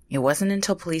 It wasn't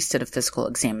until police did a physical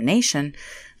examination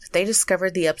that they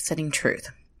discovered the upsetting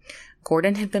truth.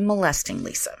 Gordon had been molesting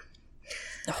Lisa.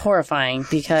 Horrifying,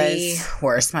 because... The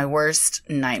worst, my worst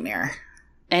nightmare.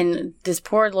 And this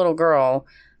poor little girl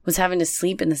was having to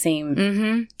sleep in the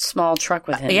same small truck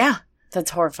with him. Yeah. That's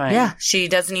horrifying. Yeah. She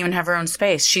doesn't even have her own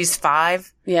space. She's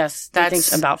 5. Yes.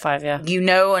 That's about 5, yeah. You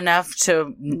know enough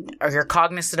to, or you're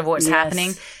cognizant of what's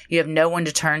happening. You have no one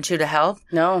to turn to help.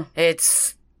 No.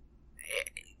 It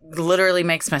literally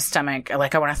makes my stomach, I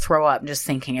want to throw up just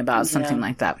thinking about something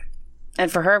like that.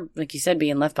 And for her, like you said,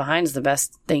 being left behind is the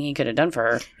best thing he could have done for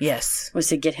her. Yes. Was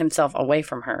to get himself away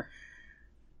from her.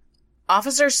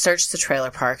 Officers searched the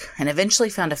trailer park and eventually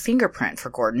found a fingerprint for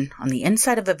Gordon on the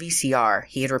inside of a VCR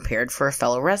he had repaired for a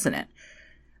fellow resident.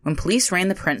 When police ran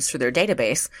the prints through their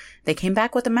database, they came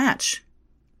back with a match.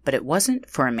 But it wasn't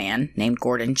for a man named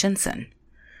Gordon Jensen.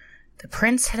 The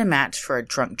prints had a match for a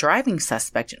drunk driving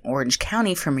suspect in Orange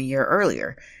County from a year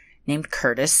earlier, named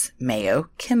Curtis Mayo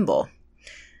Kimball.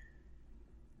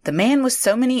 The man with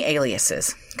so many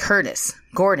aliases, Curtis,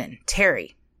 Gordon,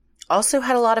 Terry, also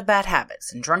had a lot of bad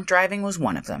habits, and drunk driving was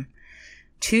one of them.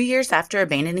 2 years after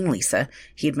abandoning Lisa,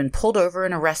 he had been pulled over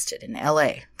and arrested in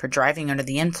L.A. for driving under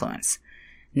the influence.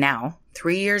 Now,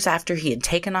 3 years after he had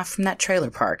taken off from that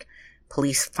trailer park,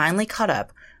 police finally caught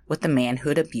up with the man who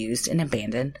had abused and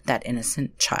abandoned that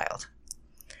innocent child.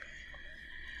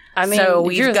 I mean, so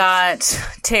we've got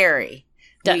Terry.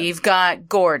 We've got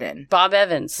Gordon. Bob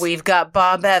Evans. We've got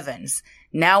Bob Evans.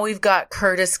 Now we've got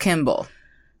Curtis Kimball.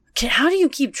 How do you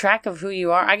keep track of who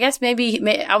you are? I guess maybe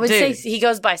I would say he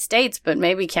goes by states, but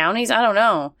maybe counties? I don't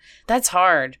know. That's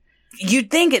hard.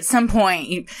 You'd think at some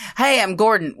point, hey, I'm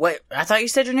Gordon. Wait, I thought you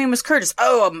said your name was Curtis.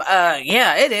 Oh,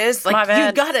 yeah, it is. Like, my bad.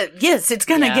 You gotta, yes, it's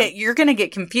gonna you're gonna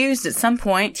get confused at some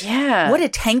point. Yeah. What a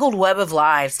tangled web of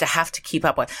lives to have to keep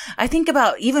up with. I think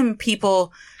about even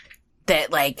people that,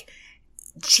 like,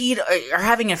 cheat or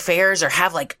having affairs or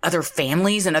have, like, other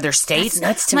families in other states. That's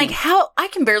nuts to me. Like, how, I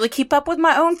can barely keep up with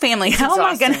my own family. It's how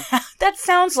exhausting. am I gonna, that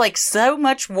sounds like so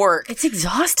much work. It's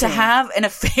exhausting. To have an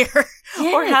affair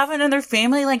or have another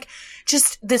family. Like,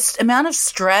 just this amount of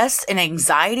stress and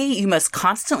anxiety you must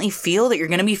constantly feel that you're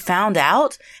going to be found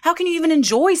out. How can you even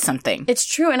enjoy something? It's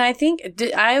true. And I think,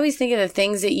 I always think of the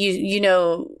things that you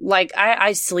know, like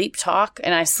I sleep talk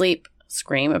and I sleep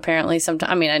scream apparently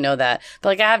sometimes. I mean, I know that, but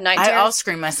like I have night terrors. I'll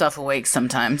scream myself awake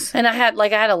sometimes. And I had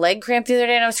a leg cramp the other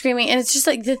day and I was screaming, and it's just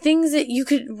like the things that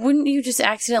wouldn't you just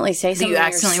accidentally say something? Do you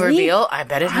accidentally reveal? I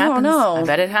bet it happens. I don't know. I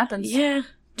bet it happens. Yeah.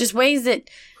 Just ways that,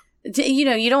 you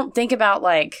know, you don't think about,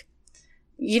 like,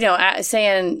 you know,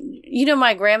 saying, you know,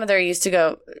 my grandmother used to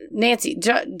go, Nancy,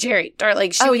 Jerry,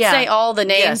 like she would say all the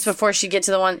names before she get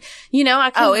to the one, you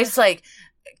know, it's like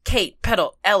Kate,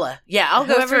 Petal, Ella. Yeah, I'll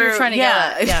go whoever through. You're trying to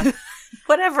get. Yeah.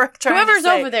 Whatever. Whoever's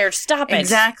over there, stop it.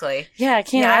 Exactly. Yeah, I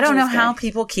can't. Yeah, I don't know how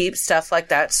people keep stuff like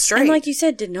that straight. And like you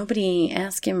said, did nobody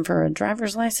ask him for a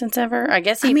driver's license ever? I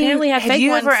guess he apparently had fake ones. Have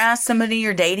you ever asked somebody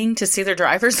you're dating to see their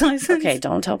driver's license? Okay,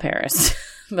 don't tell Paris.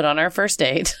 But on our first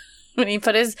date, when he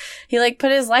put his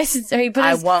license, or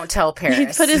I won't tell Paris. He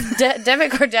put his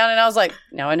debit card down, and I was like,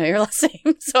 now I know your last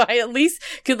name. So I at least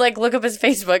could, like, look up his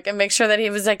Facebook and make sure that he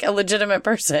was, like, a legitimate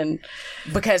person.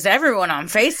 Because everyone on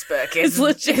Facebook is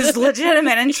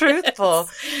legitimate and truthful.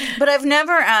 Yes. But I've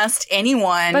never asked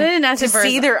anyone to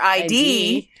see their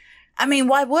ID. I mean,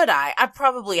 why would I? I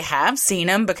probably have seen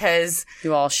them because...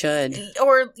 You all should.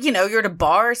 Or, you know, you're at a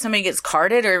bar, somebody gets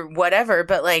carded or whatever.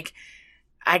 But, like,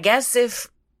 I guess if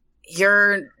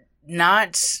you're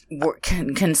not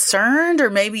concerned, or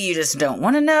maybe you just don't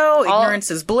want to know, ignorance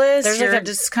is bliss, you're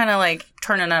just kind of like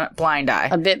turning a blind eye.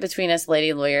 A bit between us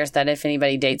lady lawyers that if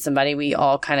anybody dates somebody, we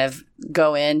all kind of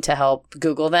go in to help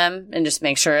Google them and just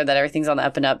make sure that everything's on the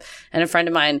up and up. And a friend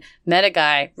of mine met a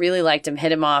guy, really liked him,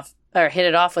 hit it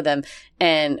off with him.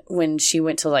 And when she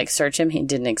went to, like, search him, he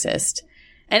didn't exist.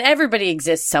 And everybody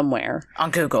exists somewhere. On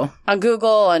Google.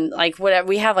 And, like, whatever.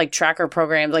 We have, like, tracker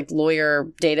programs, like, lawyer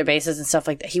databases and stuff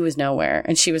like that. He was nowhere.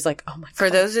 And she was like, oh, my God. For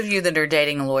those of you that are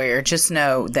dating a lawyer, just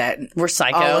know that we're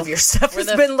psycho. All of your stuff has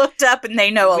been looked up and they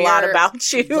know a lot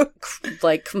about you.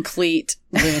 Like, complete.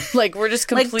 Like, we're just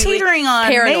completely like teetering on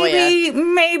paranoia.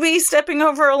 Maybe stepping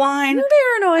over a line.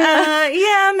 Paranoia.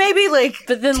 Yeah, maybe, like,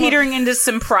 but then teetering into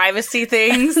some privacy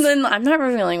things. Then I'm not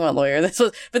revealing what lawyer this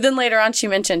was. But then later on she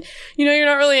mentioned, you know, you're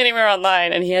not really anywhere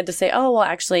online. And he had to say, oh, well,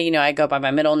 actually, you know, I go by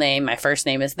my middle name. My first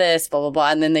name is this, blah, blah,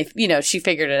 blah. And then she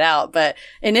figured it out. But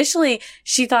initially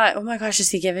she thought, oh my gosh, is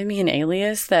he giving me an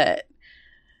alias that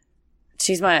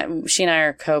she and I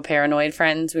are co-paranoid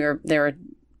friends.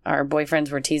 Our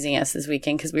boyfriends were teasing us this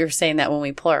weekend because we were saying that when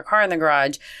we pull our car in the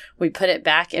garage, we put it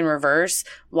back in reverse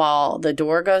while the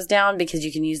door goes down, because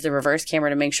you can use the reverse camera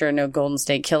to make sure no Golden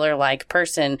State Killer-like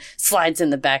person slides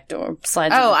in the back door.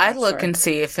 I'd look and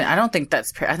see if... I don't think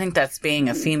that's... I think that's being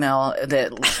a female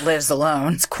that lives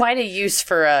alone. It's quite a use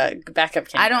for a backup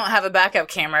camera. I don't have a backup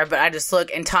camera, but I just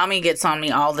look, and Tommy gets on me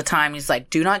all the time. He's like,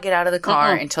 do not get out of the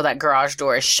car until that garage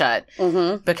door is shut.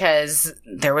 Mm-hmm. Because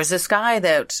there was this guy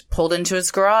that pulled into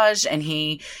his garage, and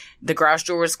the garage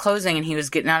door was closing, and he was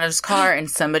getting out of his car, and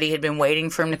somebody had been waiting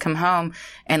for him to come home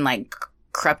and, like,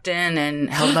 crept in and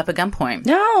held him up at gunpoint.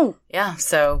 No! Yeah,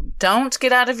 so don't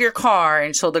get out of your car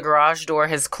until the garage door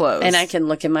has closed. And I can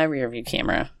look in my rearview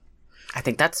camera. I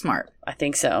think that's smart. I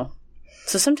think so.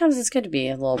 So sometimes it's good to be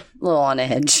a little on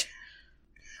edge.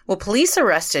 Well, police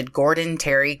arrested Gordon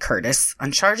Terry Curtis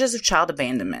on charges of child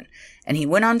abandonment, and he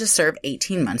went on to serve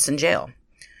 18 months in jail.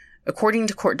 According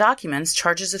to court documents,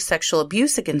 charges of sexual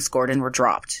abuse against Gordon were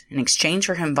dropped in exchange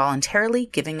for him voluntarily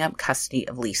giving up custody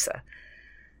of Lisa.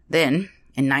 Then,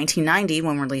 in 1990,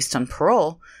 when released on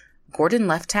parole, Gordon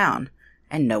left town,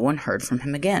 and no one heard from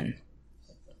him again.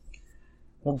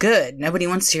 Well, good. Nobody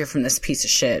wants to hear from this piece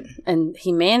of shit. And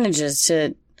he manages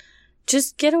to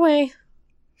just get away.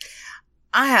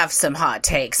 I have some hot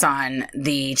takes on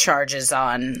the charges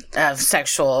of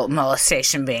sexual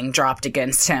molestation being dropped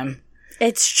against him.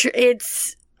 It's true.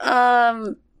 It's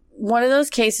one of those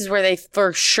cases where they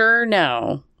for sure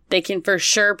know. They can for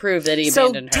sure prove that he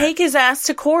abandoned her. So take his ass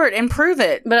to court and prove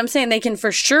it. But I'm saying they can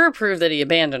for sure prove that he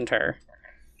abandoned her.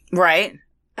 Right.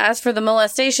 As for the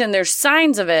molestation, there's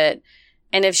signs of it.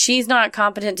 And if she's not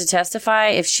competent to testify,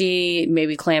 if she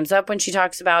maybe clams up when she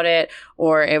talks about it,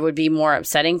 or it would be more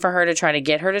upsetting for her to try to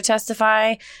get her to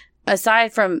testify,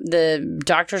 aside from the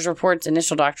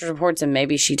initial doctor's reports, and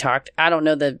maybe she talked, I don't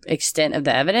know the extent of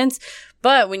the evidence,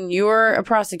 but when you're a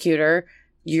prosecutor,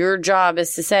 your job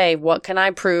is to say, what can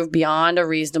I prove beyond a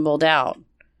reasonable doubt?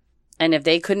 And if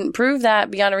they couldn't prove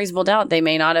that beyond a reasonable doubt, they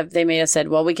may have said,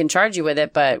 well, we can charge you with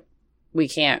it, but we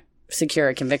can't secure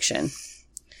a conviction.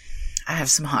 I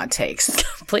have some hot takes.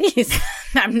 Please.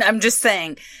 I'm just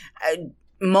saying,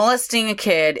 molesting a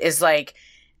kid is like,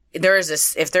 if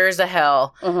there is a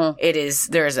hell,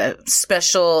 there is a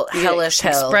special hellish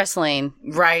hell. Express lane.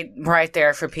 Right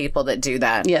there for people that do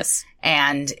that. Yes.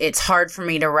 And it's hard for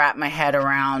me to wrap my head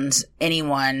around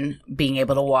anyone being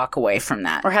able to walk away from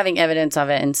that. Or having evidence of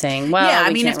it and saying, well, yeah,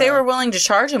 I mean, if they were willing to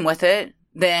charge him with it,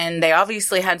 then they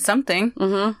obviously had something.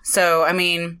 Mm-hmm. So, I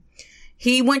mean,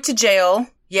 he went to jail.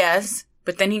 Yes,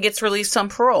 but then he gets released on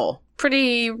parole.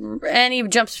 And he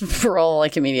jumps from parole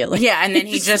like immediately. Yeah, and then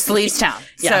he just leaves town.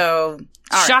 Yeah. So,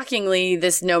 shockingly,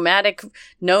 this nomadic,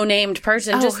 no-named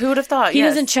person who would have thought? He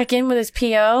doesn't check in with his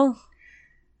PO.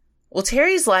 Well,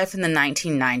 Terry's life in the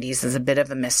 1990s is a bit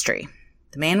of a mystery.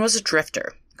 The man was a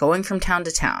drifter, going from town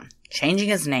to town, changing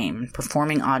his name and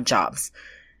performing odd jobs.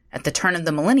 At the turn of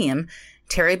the millennium,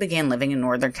 Terry began living in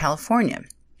Northern California,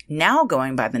 now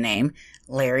going by the name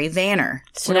Larry Vanner.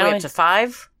 So now we're up to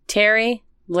 5? Terry,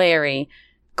 Larry,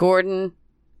 Gordon,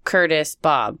 Curtis,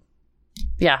 Bob.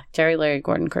 Yeah, Terry, Larry,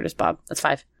 Gordon, Curtis, Bob. That's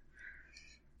 5.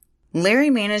 Larry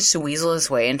managed to weasel his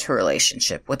way into a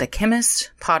relationship with a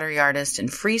chemist, pottery artist,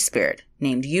 and free spirit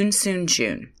named Yoon-Soon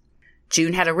Jun.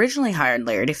 June had originally hired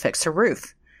Larry to fix her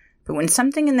roof, but when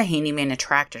something in the handyman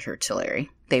attracted her to Larry,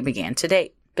 they began to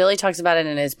date. Billy talks about it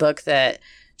in his book that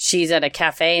she's at a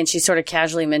cafe and she sort of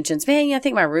casually mentions, man, I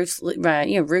think my roof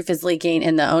is leaking.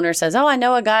 And the owner says, oh, I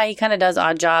know a guy. He kind of does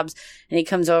odd jobs. And he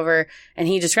comes over and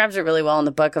he describes it really well in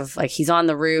the book of like, he's on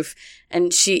the roof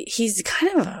and he's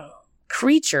kind of a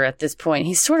creature at this point.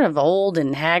 He's sort of old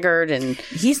and haggard and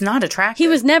he's not attractive. He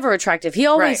was never attractive. He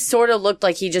always sort of looked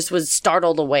like he just was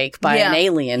startled awake by an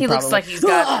alien. He looks like he's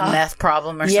got a meth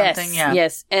problem or something. Yeah.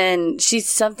 Yes. And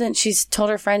she's told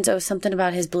her friends, something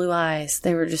about his blue eyes.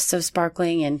 They were just so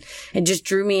sparkling and it just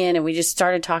drew me in and we just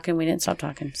started talking. We didn't stop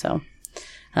talking. So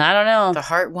I don't know. The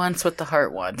heart wants what the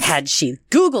heart wants. Had she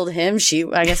Googled him,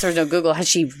 I guess there's no Google. Had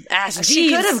she asked Jeeves? She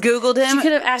could have Googled him. She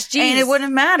could have asked Jeeves. And it wouldn't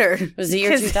have mattered. It was the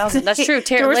year 2000. That's true.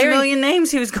 There was a million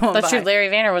names he was going by. That's true. Larry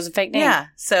Vanner was a fake name. Yeah.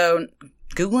 So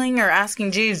Googling or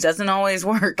asking Jeeves doesn't always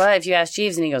work. But if you ask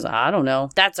Jeeves and he goes, I don't know,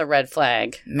 that's a red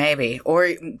flag. Maybe.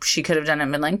 Or she could have done it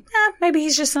and been like, maybe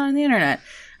he's just on the internet.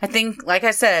 I think, like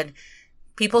I said,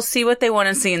 people see what they want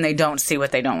to see and they don't see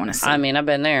what they don't want to see. I mean, I've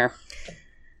been there.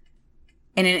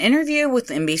 In an interview with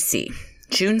NBC,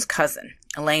 June's cousin,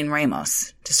 Elaine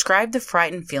Ramos, described the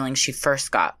frightened feeling she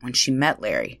first got when she met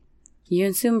Larry.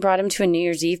 Yoon-Soon brought him to a New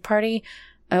Year's Eve party.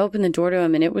 I opened the door to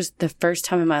him, and it was the first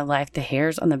time in my life the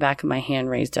hairs on the back of my hand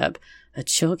raised up. A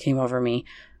chill came over me.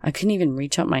 I couldn't even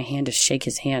reach out my hand to shake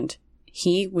his hand.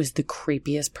 He was the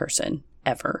creepiest person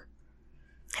ever.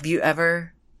 Have you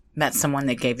ever met someone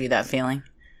that gave you that feeling?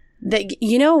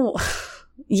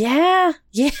 Yeah.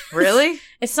 Really?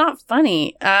 It's not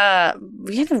funny.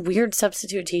 We had a weird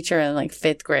substitute teacher in like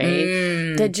 5th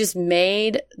grade that just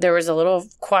there was a little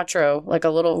quattro, like a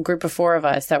little group of 4 of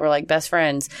us that were like best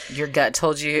friends. Your gut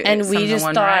told you. And we just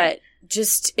thought, right?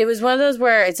 It was one of those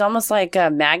where it's almost like a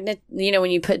magnet,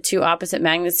 when you put 2 opposite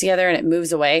magnets together and it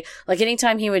moves away. Like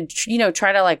anytime he would,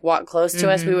 try to like walk close to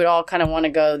us, we would all kind of want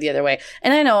to go the other way.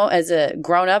 And I know as a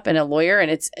grown up and a lawyer, and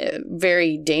it's a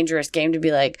very dangerous game to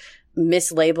be like,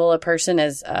 mislabel a person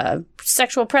as a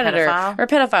sexual predator or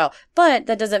pedophile. But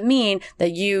that doesn't mean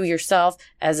that you yourself,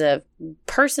 as a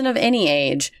person of any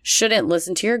age, shouldn't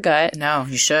listen to your gut. No,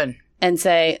 you should. And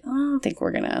say, I don't think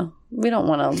we don't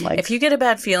want to, like... If you get a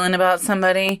bad feeling about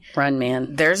somebody... Run,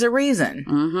 man. There's a reason.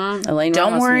 Mm-hmm. Elaine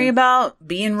Don't worry about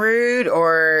being rude,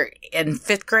 or in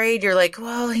 5th grade, you're like,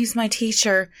 well, he's my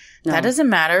teacher. No. That doesn't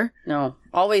matter. No.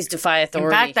 Always defy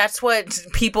authority. In fact, that's what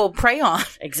people prey on.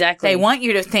 Exactly. They want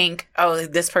you to think, oh,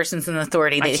 this person's an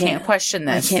authority. They can't question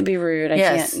this. I can't be rude. I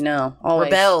can't. No.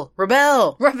 Always. Rebel.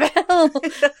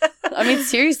 I mean,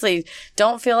 seriously,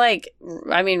 don't feel like,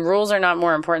 rules are not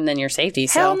more important than your safety.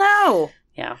 So. Hell no.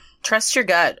 Yeah. Trust your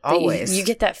gut, always. You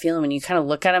get that feeling when you kind of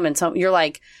look at them and you're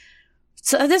like,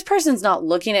 so this person's not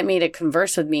looking at me to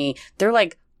converse with me. They're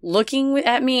like looking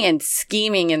at me and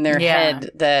scheming in their head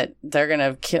that they're going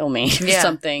to kill me or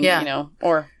something, Well,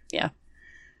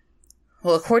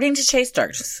 according to Chase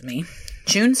Darksmy,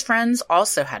 June's friends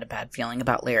also had a bad feeling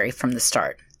about Larry from the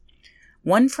start.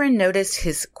 One friend noticed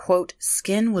his, quote,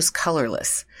 skin was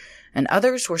colorless, and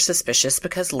others were suspicious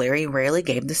because Larry rarely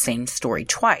gave the same story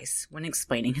twice when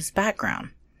explaining his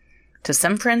background. To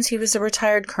some friends, he was a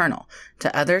retired colonel.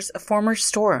 To others, a former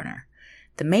store owner.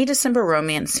 The May-December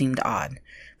romance seemed odd,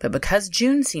 but because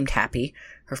June seemed happy,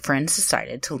 her friends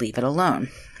decided to leave it alone.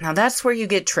 Now, that's where you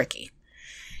get tricky,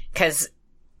 because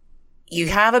you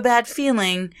have a bad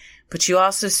feeling, but you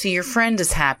also see your friend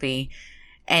is happy,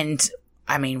 and,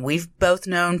 we've both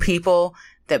known people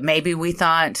that maybe we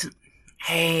thought,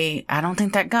 hey, I don't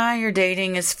think that guy you're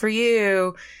dating is for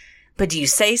you. But do you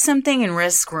say something and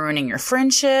risk ruining your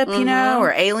friendship,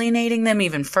 or alienating them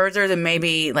even further than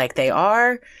maybe like they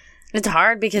are? It's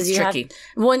hard because it's tricky.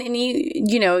 And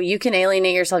you can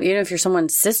alienate yourself even if you're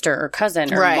someone's sister or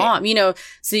cousin or mom,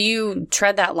 so you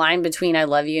tread that line between I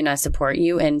love you and I support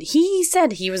you. And he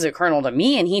said he was a colonel to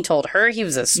me and he told her he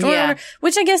was a store owner,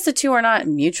 which I guess the two are not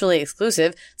mutually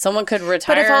exclusive. Someone could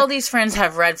retire. But if all these friends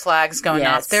have red flags going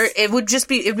off,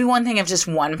 it'd be one thing if just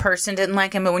one person didn't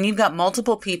like him. But when you've got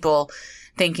multiple people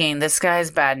thinking this guy's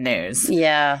bad news.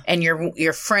 Yeah. And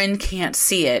your friend can't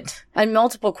see it. And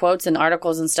multiple quotes and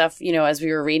articles and stuff, as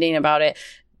we were reading about it,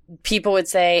 people would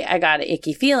say, I got an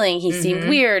icky feeling. He seemed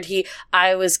weird.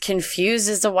 I was confused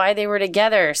as to why they were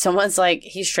together. Someone's like,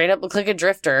 he straight up looked like a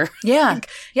drifter. Yeah.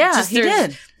 He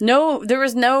did. There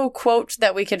was no quote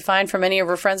that we could find from any of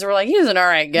her friends that were like, he was an all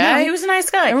right guy. Yeah, he was a nice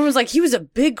guy. Everyone was like, he was a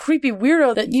big, creepy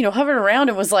weirdo that, hovered around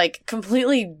and was like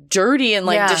completely dirty and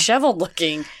like disheveled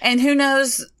looking. And who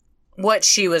knows what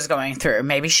she was going through.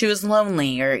 Maybe she was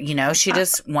lonely or, she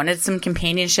just wanted some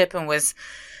companionship and was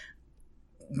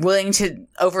willing to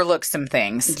overlook some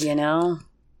things.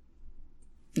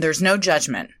 There's no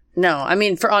judgment. No,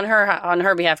 on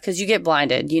her behalf, because you get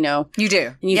blinded, You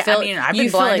do. And I've been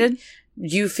blinded.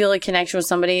 You feel a connection with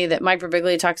somebody that Mike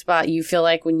Birbiglia talks about. You feel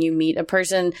like when you meet a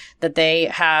person that they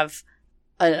have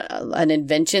an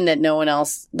invention that no one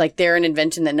else, like they're an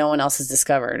invention that no one else has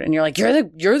discovered, and you're like, you're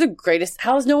the greatest.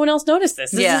 How has no one else noticed this?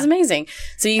 This is amazing.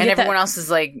 So everyone else is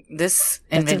like, this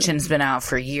invention's been out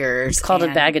for years. It's called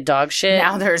a bag of dog shit.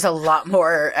 Now there's a lot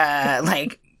more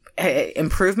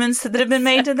improvements that have been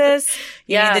made to this.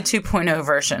 You need the 2.0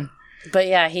 version. But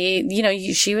yeah,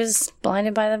 she was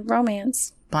blinded by the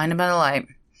romance. Blinded by the light.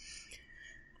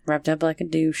 Wrapped up like a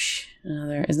douche.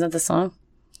 Isn't that the song?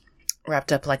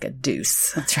 Wrapped up like a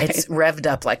deuce. That's right. It's revved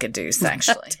up like a deuce,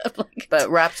 actually.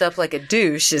 But wrapped up like a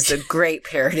douche is a great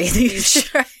parody.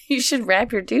 You should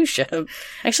wrap your douche up.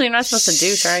 Actually, you're not supposed to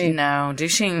douche, are you? No,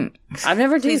 douching. I've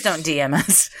never Please douched. don't DM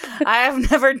us. I have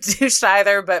never douched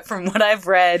either, but from what I've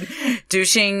read,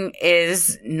 douching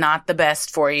is not the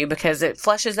best for you because it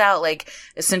flushes out like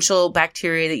essential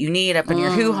bacteria that you need up in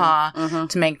your hoo-ha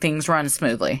to make things run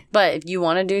smoothly. But if you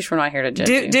want to douche, we're not here to judge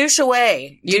you. Douche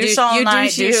away. Douche all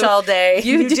night, douche all day.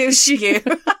 You douche you.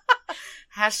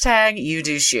 Hashtag you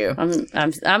douche you.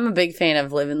 I'm a big fan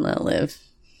of live and let live.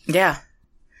 Yeah.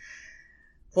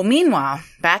 Well, meanwhile,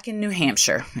 back in New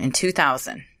Hampshire in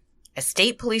 2000, a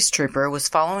state police trooper was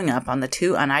following up on the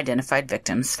 2 unidentified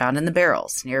victims found in the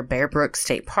barrels near Bear Brook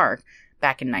State Park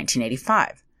back in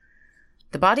 1985.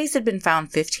 The bodies had been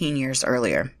found 15 years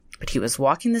earlier, but he was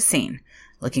walking the scene,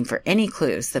 looking for any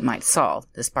clues that might solve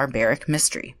this barbaric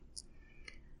mystery.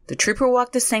 The trooper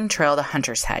walked the same trail the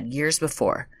hunters had years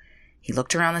before. He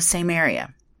looked around the same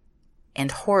area, and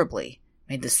horribly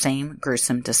made the same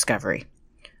gruesome discovery.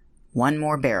 1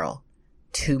 more barrel,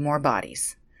 2 more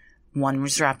bodies. One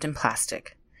was wrapped in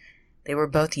plastic. They were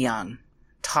both young,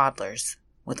 toddlers,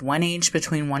 with one aged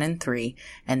between 1 and 3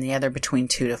 and the other between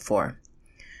 2 to 4.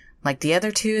 Like the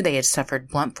other 2, they had suffered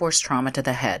blunt force trauma to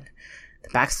the head. The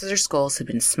backs of their skulls had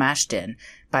been smashed in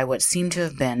by what seemed to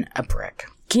have been a brick.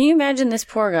 Can you imagine this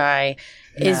poor guy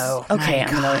is, No, okay, my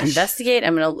I'm going to investigate.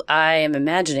 I am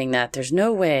imagining that there's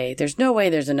no way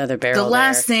there's another barrel The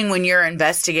last thing when you're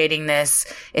investigating this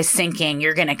is thinking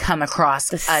you're going to come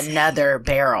across another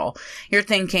barrel. You're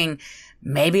thinking,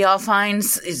 maybe I'll find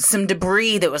some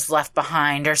debris that was left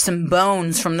behind or some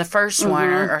bones from the first one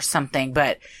or something.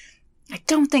 But I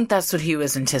don't think that's what he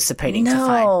was anticipating to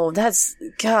find. No, that's,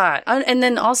 God. And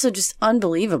then also just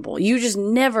unbelievable. You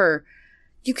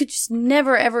could just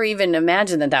never, ever even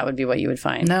imagine that would be what you would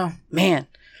find. No. Man.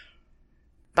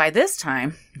 By this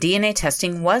time, DNA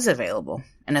testing was available,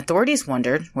 and authorities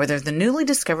wondered whether the newly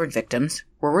discovered victims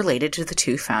were related to the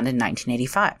two found in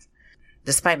 1985.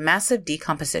 Despite massive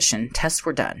decomposition, tests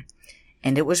were done,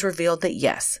 and it was revealed that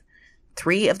yes,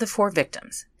 3 of the 4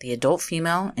 victims, the adult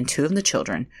female and 2 of the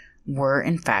children, were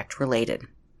in fact related.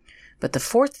 But the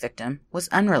 4th victim was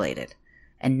unrelated,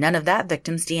 and none of that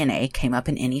victim's DNA came up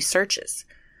in any searches.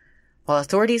 While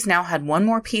authorities now had one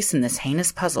more piece in this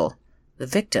heinous puzzle, the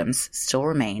victims still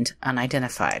remained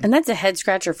unidentified. And that's a head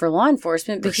scratcher for law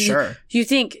enforcement because you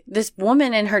think this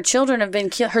woman and her children have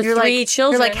been killed. Her 3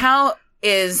 children. You're like, how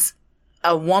is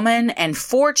a woman and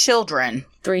 4 children?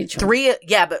 3 children. 3,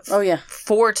 yeah, but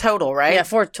 4 total, right? Yeah,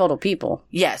 4 total people.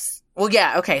 Yes. Well,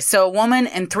 yeah, okay. So a woman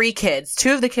and 3 kids.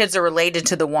 2 of the kids are related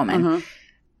to the woman. Mm-hmm.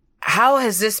 How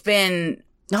has this been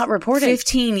not reported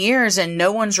 15 years and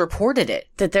no one's reported it?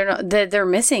 That they're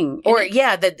missing. Or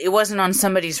that it wasn't on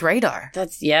somebody's radar.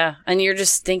 And you're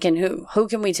just thinking, who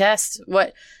can we test?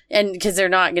 What? And because they're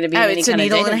not going to be in any it's a kind of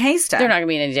needle in a haystack. They're not going to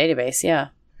be in any database, yeah.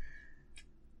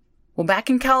 Well, back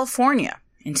in California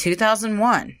in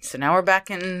 2001. So now we're back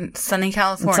in sunny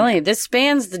California. I'm telling you, this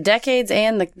spans the decades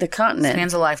and the continent.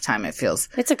 Spans a lifetime, it feels.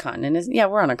 It's a continent. Yeah,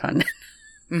 we're on a continent.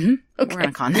 Mm-hmm. Okay. We're on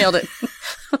a continent. Nailed it.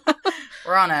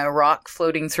 We're on a rock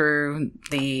floating through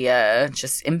the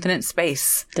just infinite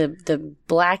space. The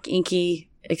black inky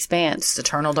expanse. It's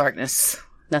eternal darkness.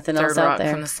 Nothing Third else out rock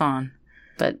there. from the sun.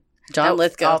 But John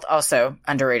Lithgow. Also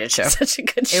underrated show. Such a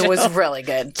good show. It was really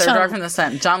good. Third Rock from the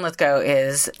Sun. John Lithgow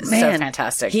is so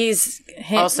fantastic.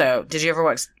 Also, did you ever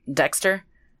watch Dexter?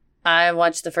 I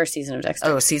watched the first season of Dexter.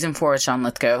 Oh, season 4 is John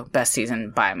Lithgow. Best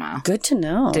season by a mile. Good to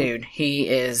know. Dude, he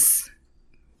is...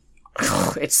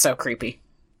 it's so creepy.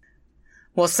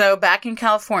 Well, so back in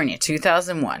California,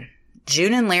 2001,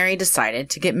 June and Larry decided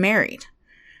to get married.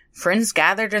 Friends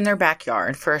gathered in their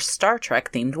backyard for a Star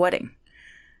Trek-themed wedding.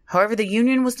 However, the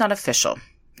union was not official.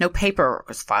 No paperwork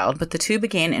was filed, but the two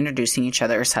began introducing each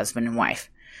other as husband and wife.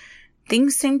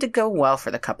 Things seemed to go well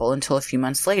for the couple until a few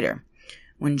months later,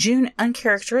 when June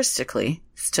uncharacteristically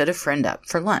stood a friend up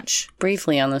for lunch.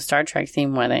 Briefly on the Star Trek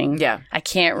theme wedding. Yeah. I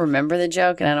can't remember the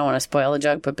joke, and I don't want to spoil the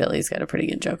joke, but Billy's got a pretty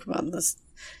good joke about this.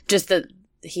 Just that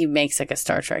he makes like a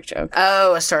Star Trek joke.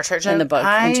 Oh, a Star Trek joke? In the book,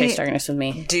 in Chase Darkness with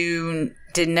Me.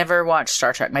 Did never watch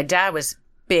Star Trek. My dad was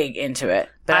big into it,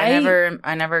 but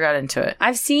I never got into it.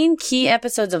 I've seen key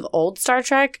episodes of old Star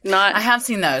Trek. I have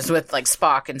seen those with like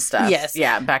Spock and stuff. Yes.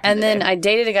 Yeah, back in the day. And then I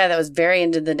dated a guy that was very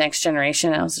into The Next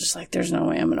Generation. I was just like, there's no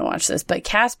way I'm going to watch this. But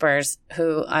Casper's,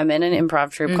 who I'm in an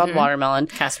improv troupe called Watermelon.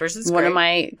 Casper's is One great. of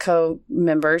my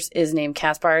co-members is named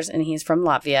Kaspars, and he's from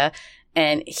Latvia.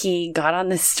 And he got on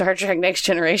this Star Trek Next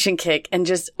Generation kick, and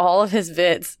just all of his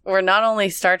bits were not only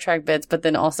Star Trek bits, but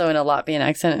then also in a Latvian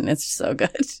accent, and it's so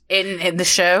good. In the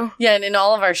show? Yeah, and in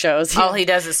all of our shows. All he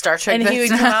does is Star Trek and bits.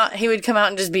 he would come out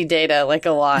and just be Data, like,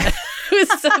 a lot. It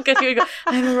was so good. He would go,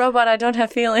 I'm a robot, I don't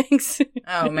have feelings.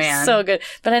 Oh, man. So good.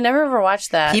 But I never ever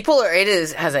watched that.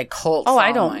 Has a cult following.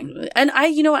 I don't. And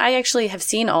I actually have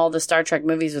seen all the Star Trek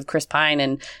movies with Chris Pine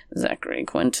and Zachary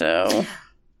Quinto.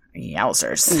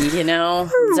 Yowzers.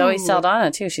 Zoe Saldana,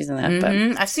 too. She's in that.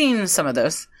 Mm-hmm. I've seen some of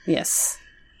those. Yes.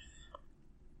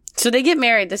 So they get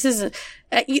married. This is...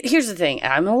 here's the thing.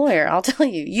 I'm a lawyer. I'll tell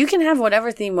you. You can have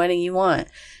whatever theme wedding you want.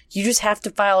 You just have to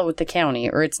file it with the county,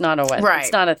 or it's not a wedding. Right.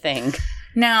 It's not a thing.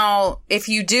 Now, if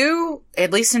you do,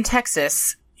 at least in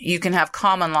Texas, you can have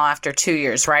common law after 2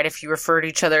 years, right? If you refer to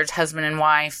each other as husband and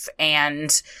wife,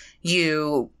 and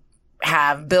you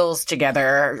have bills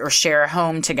together or share a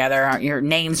home together, your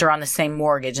names are on the same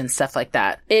mortgage and stuff like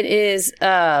that. It is,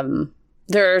 there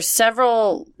are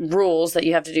several rules that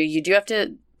you have to do. You do have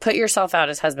to put yourself out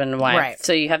as husband and wife. Right.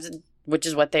 So you have to, which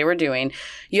is what they were doing.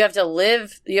 You have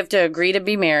to agree to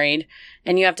be married,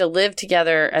 and you have to live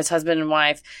together as husband and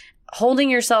wife.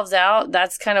 Holding yourselves out,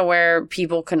 that's kind of where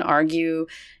people can argue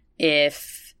that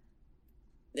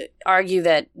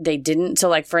they didn't. So,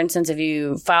 like, for instance, if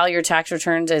you file your tax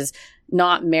returns as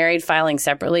not married filing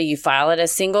separately, you file it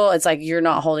as single, it's like you're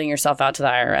not holding yourself out to the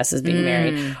IRS as being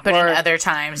married. But in other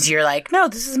times, you're like, no,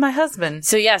 this is my husband.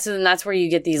 So so then that's where you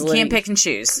get these... You can't pick and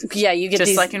choose. Yeah, you get just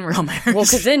these... like in real marriage. Well,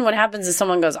 because then what happens is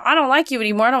someone goes, I don't like you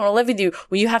anymore, I don't want to live with you.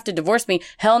 Well, you have to divorce me.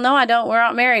 Hell no, I don't. We're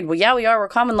not married. Well, yeah, we are. We're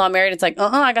common law married. It's like,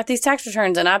 I got these tax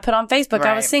returns and I put on Facebook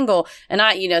I was single. And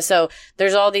so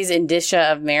there's all these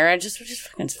indicia of marriage. Just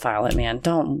fucking file it, man.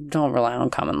 Don't rely on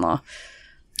common law.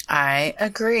 I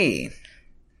agree.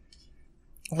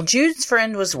 Well, June's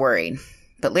friend was worried,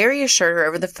 but Larry assured her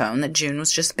over the phone that June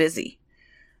was just busy.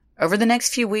 Over the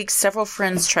next few weeks, several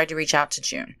friends tried to reach out to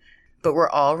June, but were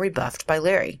all rebuffed by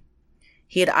Larry.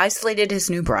 He had isolated his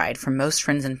new bride from most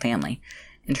friends and family,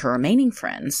 and her remaining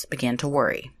friends began to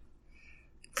worry.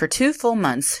 For 2 full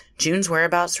months, June's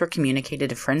whereabouts were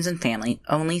communicated to friends and family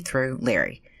only through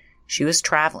Larry. She was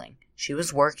traveling. She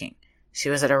was working. She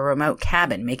was at a remote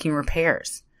cabin making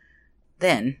repairs.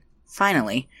 Then,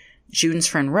 finally, June's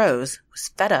friend Rose was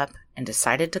fed up and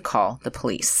decided to call the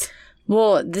police.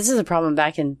 Well, this is a problem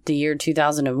back in the year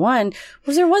 2001,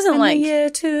 was there wasn't in the year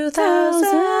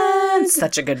 2000.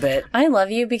 Such a good bit. I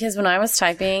love you because when I was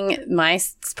typing my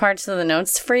parts of the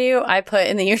notes for you, I put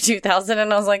in the year 2000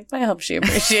 and I was like, I hope she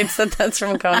appreciates that that's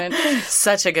from Conan.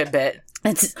 Such a good bit.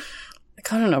 It's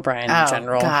Conan O'Brien in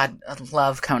general. God, I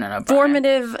love Conan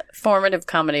O'Brien. Formative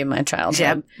comedy of my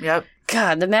childhood. Yep.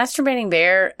 God, the masturbating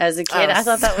bear as a kid, I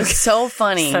thought that was so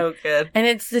funny. So good. And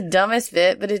it's the dumbest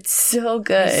bit, but it's so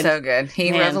good. It's so good.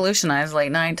 He revolutionized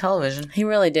late night television. He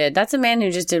really did. That's a man who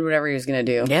just did whatever he was going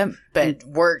to do. Yep. But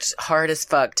worked hard as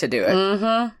fuck to do it.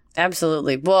 Mm-hmm.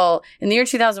 Absolutely. Well, in the year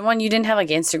 2001, you didn't have like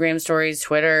Instagram stories,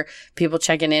 Twitter, people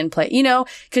checking in,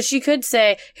 because she could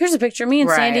say, here's a picture of me in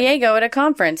San Diego at a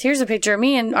conference. Here's a picture of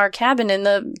me in our cabin in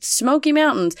the Smoky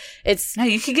Mountains. No,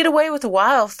 you could get away with a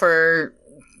while for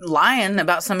lying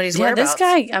about somebody's whereabouts. This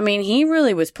guy, I mean, he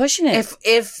really was pushing it.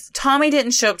 If Tommy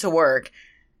didn't show up to work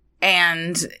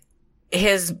and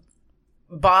his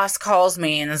boss calls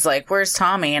me and is like, where's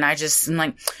Tommy? And I'm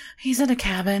like, he's at a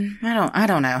cabin. I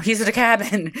don't know. He's at a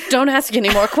cabin. Don't ask any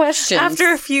more questions.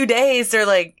 After a few days, they're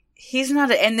like, he's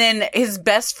not and then his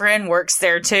best friend works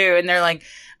there too. And they're like,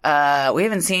 we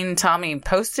haven't seen Tommy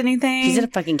post anything. He's at a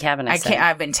fucking cabin.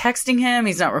 I've been texting him.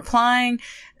 He's not replying.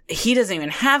 He doesn't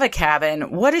even have a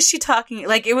cabin. What is she talking?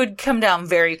 Like, it would come down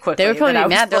very quickly. They would probably be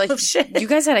mad. They're like, you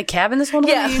guys had a cabin this whole time?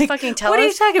 Yeah, you fucking tell us? What are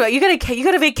you talking about? You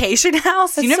got a vacation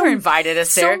house? That's you never invited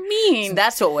us there. So mean. So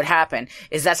that's what would happen,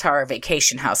 is that's how our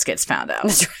vacation house gets found out.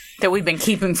 That's right. That we've been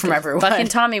keeping from everyone. Fucking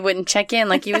Tommy wouldn't check in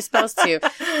like he was supposed to.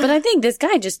 But I think this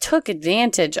guy just took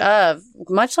advantage of,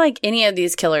 much like any of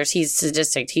these killers, he's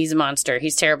sadistic, he's a monster,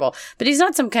 he's terrible. But he's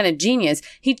not some kind of genius.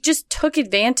 He just took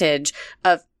advantage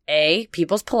of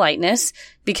people's politeness,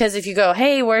 because if you go,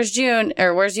 hey, where's June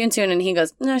soon? And he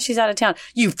goes, no, she's out of town.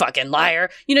 You fucking liar.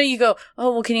 You go,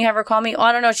 oh, well, can you have her call me? Oh,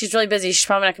 I don't know. She's really busy. She's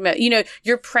probably not going to,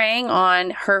 you're preying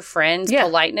on her friend's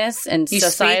politeness and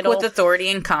societal. You speak with authority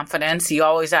and confidence. You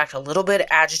always act a little bit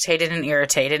agitated and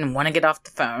irritated and want to get off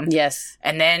the phone. Yes.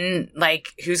 And then,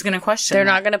 who's going to question They're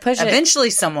not going to push it. Eventually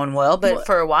someone will, but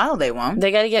for a while they won't.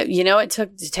 They got to get,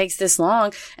 it takes this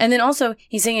long. And then also,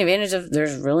 he's taking advantage of,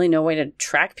 there's really no way to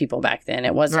track people back then.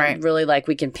 It wasn't really like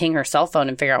we can ping her cell phone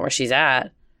and figure out where she's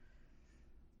at.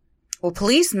 Well,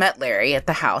 police met Larry at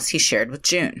the house he shared with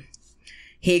June.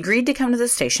 He agreed to come to the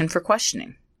station for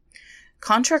questioning.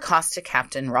 Contra Costa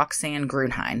Captain Roxanne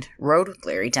Grunhind rode with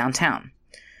Larry downtown.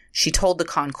 She told the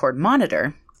Concord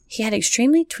Monitor, he had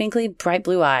extremely twinkly, bright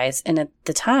blue eyes, and at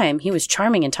the time, he was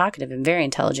charming and talkative and very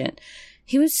intelligent.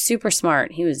 He was super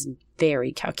smart. He was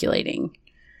very calculating.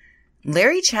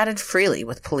 Larry chatted freely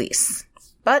with police.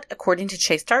 But according to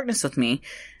Chase Darkness with Me,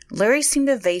 Larry seemed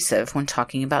evasive when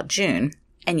talking about June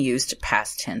and used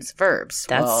past tense verbs.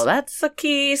 That's a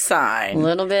key sign. A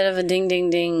little bit of a ding,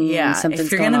 ding, ding. Yeah, something's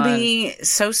if you're going to be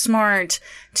so smart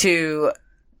to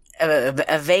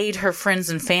evade her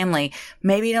friends and family,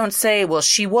 maybe don't say, well,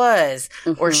 she was,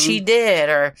 or she did,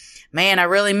 or, man, I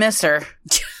really miss her.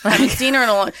 I haven't seen her in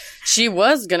a long... She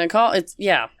was going to call... He's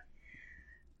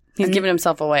giving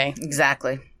himself away.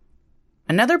 Exactly.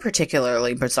 Another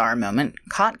particularly bizarre moment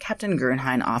caught Captain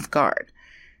Grunhind off guard.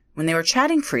 When they were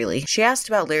chatting freely, she asked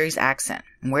about Larry's accent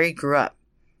and where he grew up.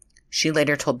 She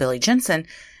later told Billy Jensen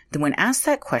that when asked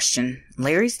that question,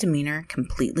 Larry's demeanor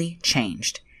completely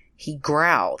changed. He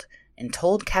growled and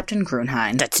told Captain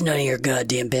Grunhind, "That's none of your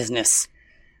goddamn business."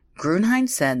 Grunhind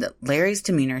said that Larry's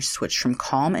demeanor switched from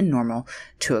calm and normal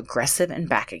to aggressive and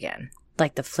back again.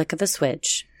 Like the flick of a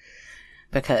switch.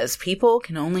 Because people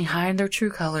can only hide their true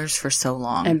colors for so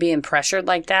long. And being pressured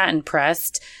like that and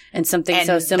pressed and something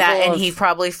so simple. And he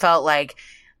probably felt like,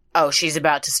 oh, she's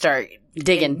about to start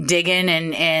digging,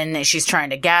 and she's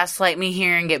trying to gaslight me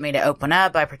here and get me to open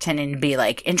up by pretending to be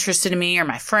like interested in me or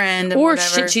my friend, or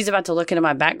she's about to look into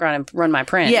my background and run my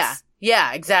prints.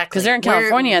 Yeah, exactly. Because they're in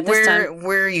California at this time.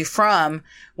 Where are you from?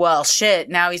 Well, shit.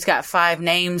 Now he's got 5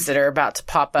 names that are about to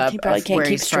pop up. He probably can't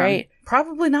keep straight.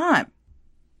 Probably not.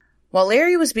 While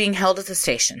Larry was being held at the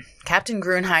station, Captain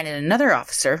Grunheim and another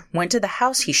officer went to the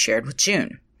house he shared with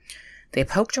June. They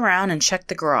poked around and checked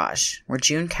the garage, where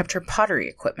June kept her pottery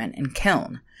equipment and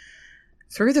kiln.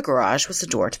 Through the garage was a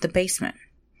door to the basement.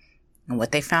 And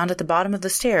what they found at the bottom of the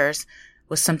stairs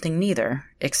was something neither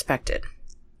expected.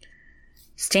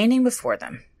 Standing before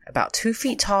them, about 2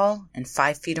 feet tall and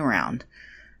 5 feet around,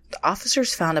 the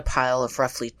officers found a pile of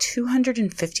roughly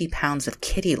 250 pounds of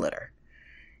kitty litter.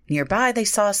 Nearby, they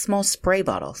saw a small spray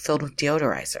bottle filled with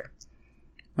deodorizer.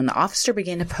 When the officer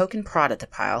began to poke and prod at the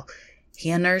pile, he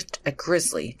unearthed a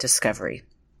grisly discovery: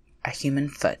 a human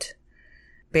foot.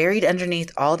 Buried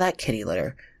underneath all that kitty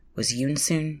litter was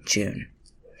Yoonsoon June.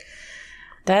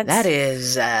 That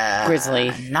is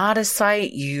grisly. Not a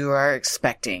sight you are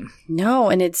expecting. No,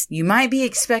 and you might be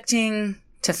expecting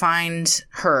to find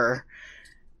her,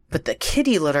 but the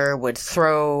kitty litter would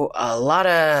throw a lot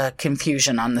of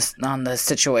confusion on the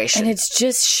situation. And it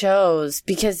just shows,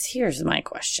 because here's my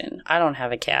question. I don't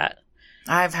have a cat.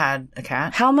 I've had a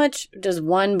cat. How much does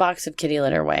one box of kitty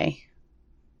litter weigh?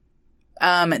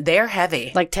 They're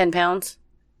heavy. Like 10 pounds?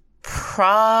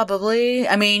 Probably.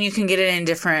 I mean, you can get it in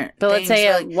different But things. let's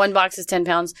say one box is 10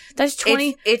 pounds. That's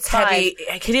 20. It's heavy.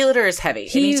 Kitty litter is heavy.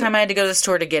 Anytime I had to go to the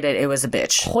store to get it, it was a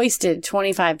bitch. Hoisted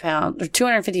 25 pounds or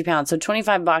 250 pounds. So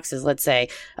 25 boxes, let's say,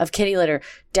 of kitty litter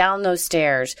down those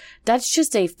stairs. That's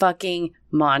just a fucking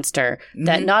monster. Mm-hmm.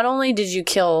 That not only did you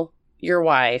kill your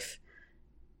wife,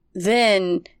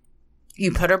 then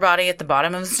you put her body at the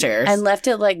bottom of the stairs and left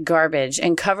it like garbage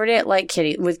and covered it like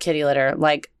with kitty litter,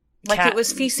 like it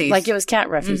was feces, like it was cat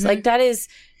refuse. Mm-hmm. Like that is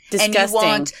disgusting. And you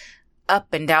walked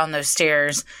up and down those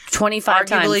stairs 25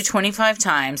 arguably 25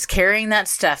 times, carrying that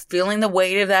stuff, feeling the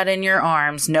weight of that in your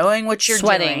arms, knowing what you're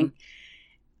doing,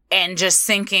 and just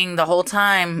thinking the whole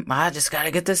time, I just got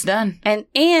to get this done. And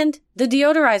the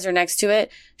deodorizer next to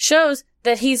it shows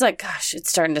that he's like, gosh,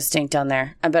 it's starting to stink down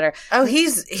there. I better. Oh,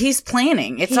 he's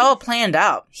planning. It's all planned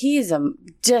out. He is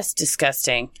just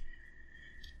disgusting.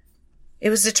 It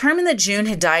was determined that June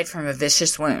had died from a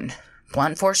vicious wound,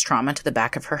 blunt force trauma to the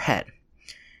back of her head.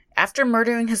 After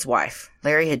murdering his wife,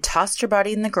 Larry had tossed her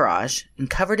body in the garage and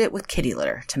covered it with kitty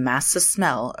litter to mask the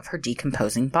smell of her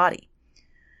decomposing body.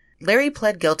 Larry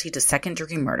pled guilty to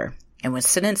second-degree murder and was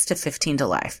sentenced to 15 to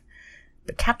life.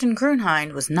 But Captain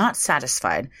Grunheim was not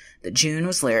satisfied that June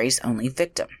was Larry's only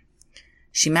victim.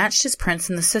 She matched his prints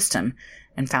in the system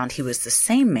and found he was the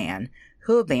same man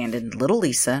who abandoned little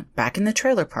Lisa back in the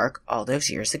trailer park all those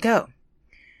years ago.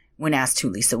 When asked who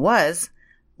Lisa was,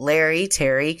 Larry,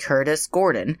 Terry, Curtis,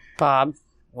 Gordon, Bob,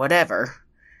 whatever,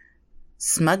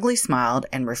 smugly smiled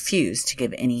and refused to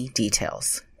give any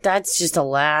details. That's just the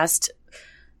last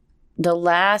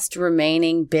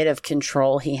remaining bit of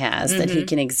control he has that he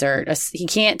can exert. He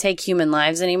can't take human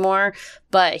lives anymore,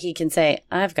 but he can say,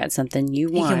 I've got something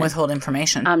you want. He can withhold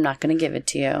information. I'm not going to give it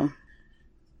to you.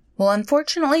 Well,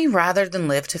 unfortunately, rather than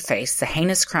live to face the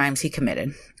heinous crimes he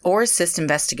committed, or assist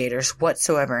investigators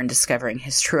whatsoever in discovering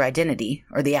his true identity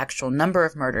or the actual number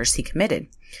of murders he committed,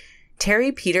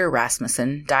 Terry Peter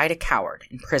Rasmussen died a coward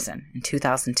in prison in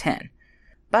 2010.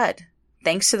 But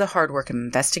thanks to the hard work of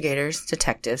investigators,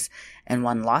 detectives, and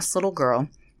one lost little girl,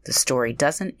 the story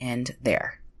doesn't end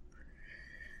there.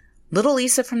 Little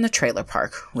Lisa from the trailer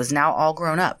park was now all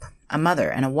grown up, a mother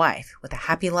and a wife with a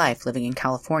happy life living in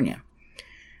California.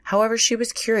 However, she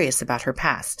was curious about her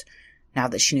past, now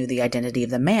that she knew the identity of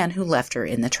the man who left her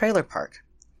in the trailer park.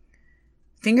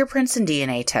 Fingerprints and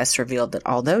DNA tests revealed that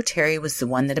although Terry was the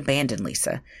one that abandoned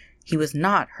Lisa, he was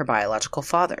not her biological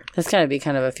father. That's got to be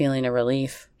kind of a feeling of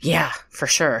relief. Yeah, for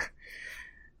sure.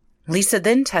 Lisa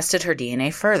then tested her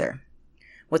DNA further.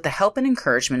 With the help and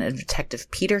encouragement of Detective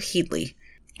Peter Headley,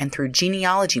 and through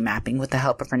genealogy mapping with the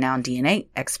help of renowned DNA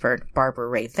expert Barbara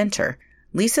Ray Venter,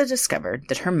 Lisa discovered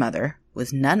that her mother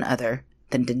was none other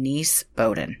than Denise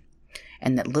Bowden,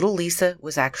 and that little Lisa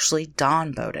was actually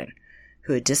Dawn Bowden,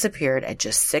 who had disappeared at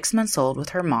just 6 months old with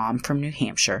her mom from New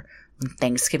Hampshire on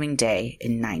Thanksgiving Day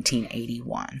in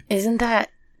 1981. Isn't that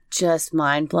just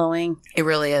mind-blowing? It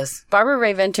really is. Barbara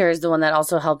Ray Venter is the one that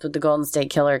also helped with the Golden State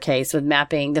Killer case with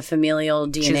mapping the familial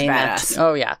DNA. She's badass.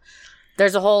 Oh, yeah.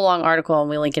 There's a whole long article, and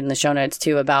we link it in the show notes,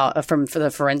 too, about for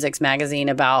the Forensics magazine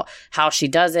about how she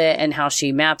does it and how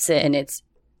she maps it, and it's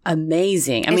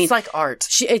amazing. I mean, it's like art.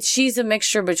 She's a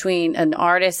mixture between an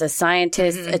artist, a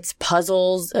scientist. It's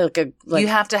puzzles. You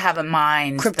have to have a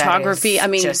mind. Cryptography.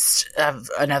 That is just of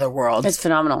another world. It's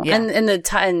phenomenal. Yeah.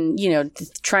 And you know,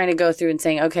 trying to go through and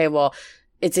saying, okay, well,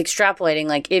 it's extrapolating.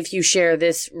 Like, if you share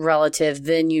this relative,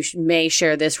 then you may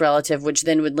share this relative, which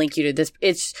then would link you to this.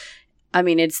 It's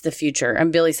the future.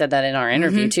 And Billy said that in our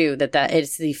interview too, that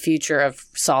it's the future of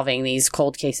solving these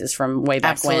cold cases from way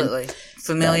back when. Absolutely.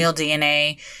 Familial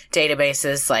DNA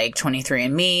databases like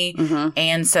 23andMe,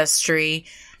 Ancestry,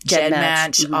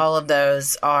 GEDmatch, all of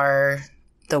those are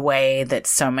the way that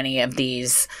so many of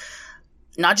these,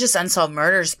 not just unsolved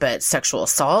murders, but sexual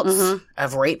assaults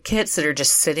of rape kits that are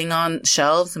just sitting on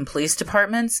shelves in police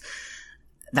departments.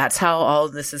 That's how all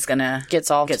of this is going to get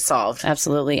solved.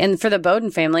 Absolutely. And for the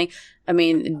Bowden family, I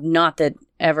mean, not that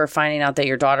ever finding out that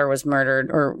your daughter was murdered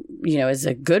or, you know, is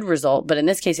a good result, but in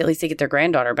this case, at least they get their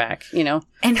granddaughter back, you know?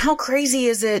 And how crazy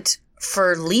is it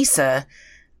for Lisa?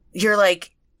 You're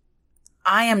like,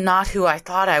 I am not who I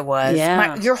thought I was.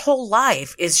 Yeah. Your whole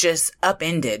life is just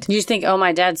upended. You just think, oh,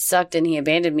 my dad sucked and he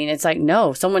abandoned me. And it's like,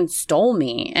 no, someone stole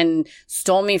me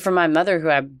from my mother, who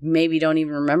I maybe don't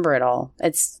even remember at all.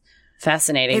 It's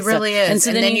fascinating. It really is.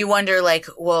 And then you wonder, like,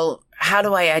 well, how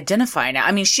do I identify now?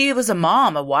 I mean, she was a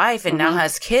mom, a wife, and now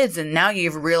has kids. And now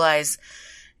you realize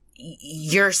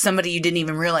you're somebody you didn't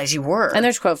even realize you were. And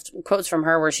there's quotes from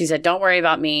her where she said, don't worry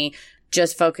about me.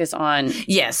 Just focus on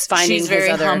finding she's very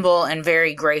humble and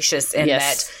very gracious in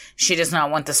that she does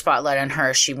not want the spotlight on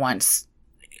her. She wants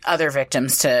other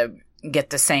victims to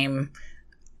get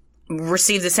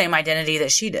receive the same identity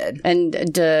that she did. And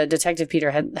Detective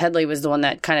Peter Headley was the one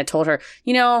that kind of told her,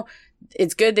 you know,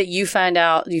 it's good that you found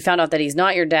out that he's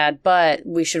not your dad, but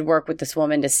we should work with this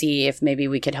woman to see if maybe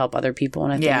we could help other people.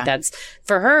 And I think that's,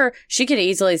 for her, she could have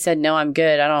easily said, no, I'm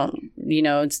good. I don't, you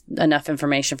know, it's enough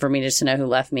information for me just to know who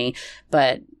left me.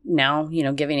 But now, you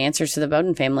know, giving answers to the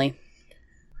Bowden family.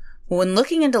 When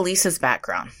looking into Lisa's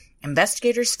background,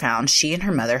 investigators found she and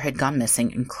her mother had gone missing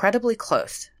incredibly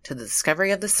close to the discovery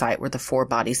of the site where the 4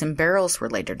 bodies and barrels were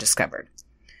later discovered.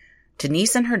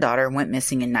 Denise and her daughter went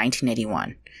missing in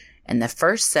 1981. And the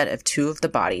first set of 2 of the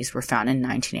bodies were found in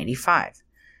 1985.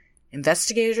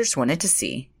 Investigators wanted to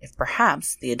see if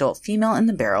perhaps the adult female in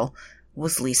the barrel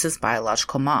was Lisa's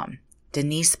biological mom,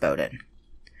 Denise Bowden.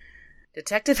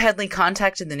 Detective Headley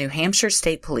contacted the New Hampshire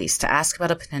State Police to ask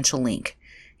about a potential link.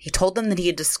 He told them that he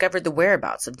had discovered the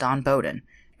whereabouts of Dawn Bowden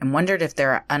and wondered if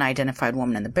their unidentified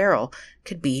woman in the barrel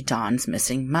could be Dawn's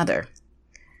missing mother.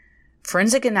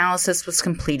 Forensic analysis was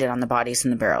completed on the bodies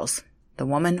in the barrels. The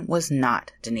woman was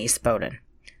not Denise Bowden.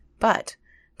 But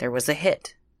there was a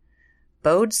hit.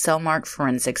 Bode Cellmark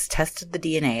Forensics tested the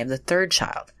DNA of the 3rd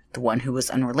child, the one who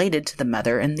was unrelated to the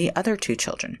mother and the other 2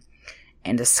 children,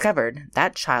 and discovered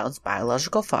that child's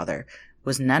biological father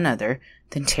was none other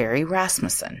than Terry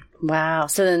Rasmussen. Wow.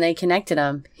 So then they connected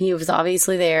him. He was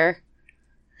obviously there.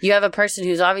 You have a person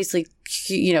who's obviously,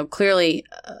 you know, clearly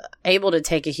able to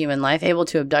take a human life, able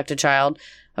to abduct a child.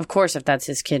 Of course, if that's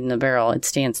his kid in the barrel, it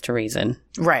stands to reason.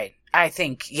 Right. I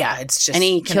think, it's just... And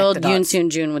he killed Yoon Soon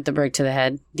Jun with the brick to the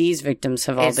head. These victims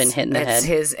have all been hit in the head. It's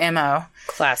his MO.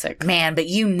 Classic. Man, but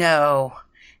you know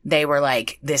they were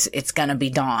like, it's going to be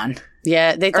Dawn.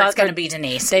 Yeah, they thought... it's going to be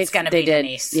Denise. It's going to be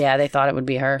Denise. Yeah, they thought it would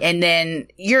be her. And then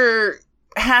you're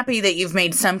happy that you've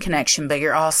made some connection, but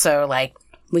you're also like,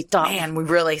 we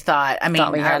really thought... I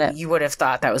mean, we had it. You would have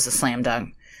thought that was a slam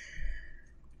dunk.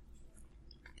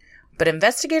 But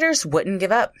investigators wouldn't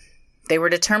give up. They were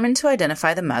determined to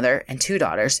identify the mother and 2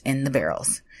 daughters in the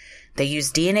barrels. They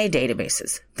used DNA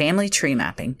databases, family tree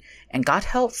mapping, and got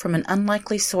help from an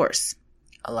unlikely source,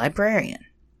 a librarian.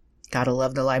 Gotta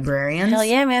love the librarians. Hell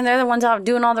yeah, man. They're the ones out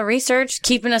doing all the research,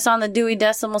 keeping us on the Dewey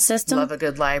Decimal System. Love a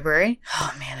good library.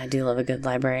 Oh, man, I do love a good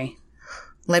library.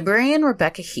 Librarian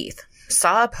Rebecca Heath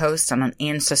saw a post on an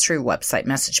Ancestry website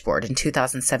message board in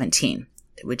 2017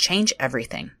 that would change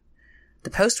everything. The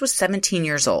post was 17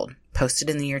 years old, posted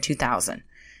in the year 2000,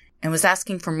 and was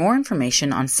asking for more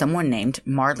information on someone named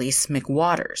Marlise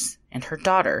McWaters and her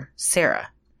daughter,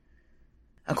 Sarah.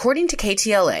 According to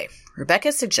KTLA,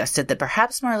 Rebecca suggested that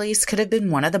perhaps Marlise could have been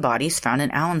one of the bodies found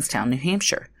in Allenstown, New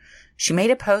Hampshire. She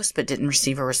made a post but didn't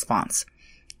receive a response.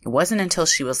 It wasn't until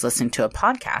she was listening to a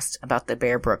podcast about the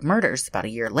Bear Brook murders about a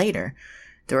year later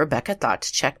that Rebecca thought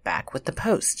to check back with the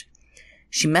post.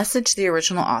 She messaged the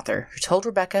original author, who told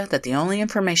Rebecca that the only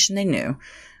information they knew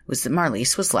was that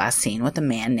Marlise was last seen with a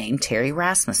man named Terry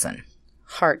Rasmussen.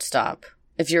 Heart stop.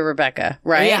 If you're Rebecca,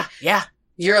 right? Yeah.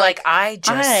 You're like, I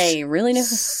really know.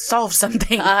 Solved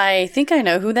something. I think I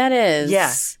know who that is.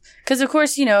 Yeah. Because, of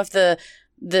course, you know, if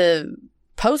the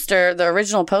poster, the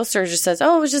original poster just says,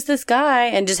 oh, it was just this guy,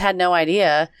 and just had no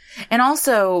idea. And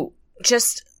also,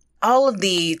 just all of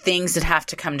the things that have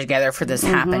to come together for this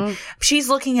happen. She's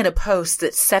looking at a post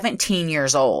that's 17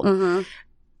 years old.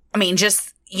 I mean,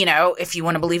 just, you know, if you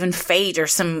want to believe in fate or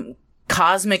some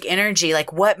cosmic energy,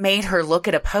 like what made her look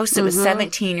at a post that was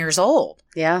 17 years old?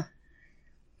 Yeah.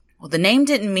 Well, the name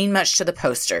didn't mean much to the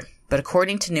poster, but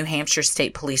according to New Hampshire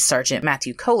State Police Sergeant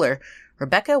Matthew Kohler,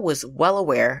 Rebecca was well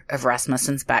aware of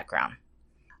Rasmussen's background.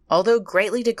 Although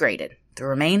greatly degraded, the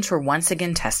remains were once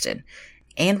again tested,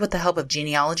 and with the help of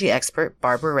genealogy expert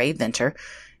Barbara Ray Venter,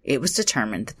 it was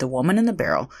determined that the woman in the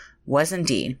barrel was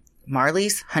indeed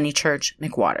Marlies Honeychurch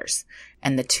McWaters,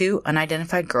 and the two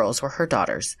unidentified girls were her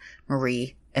daughters,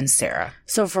 Marie and Sarah.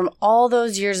 So from all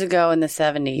those years ago in the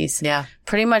 70s,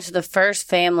 pretty much the first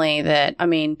family that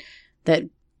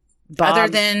Bob, other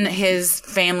than his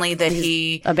family that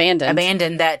he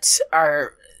abandoned that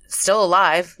are still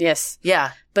alive. Yes.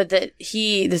 Yeah. But this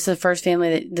is the first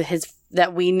family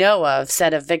that we know of,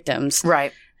 set of victims.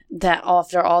 Right. That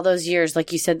after all those years,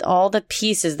 like you said, all the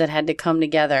pieces that had to come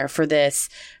together for this.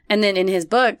 And then in his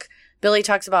book, Billy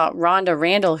talks about Rhonda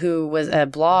Randall, who was a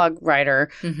blog writer,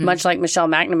 much like Michelle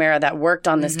McNamara, that worked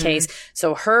on this case.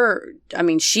 So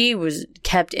she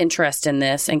kept interest in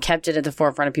this and kept it at the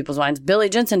forefront of people's minds. Billy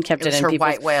Jensen kept it in people's...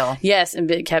 white whale. Yes, and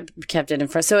kept it in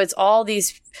front. So it's all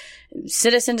these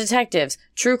citizen detectives,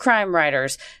 true crime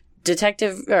writers,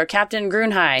 Detective or Captain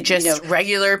Grunheide, just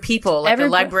regular people, like a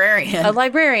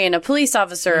librarian, a police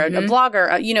officer, a blogger.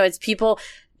 It's people,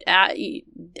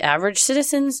 average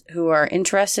citizens who are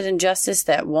interested in justice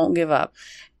that won't give up.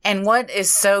 And what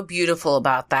is so beautiful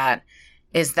about that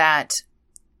is that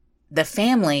the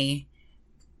family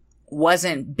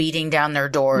wasn't beating down their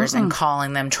doors and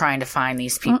calling them, trying to find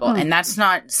these people. And that's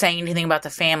not saying anything about the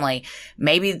family.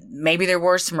 Maybe there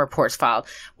were some reports filed.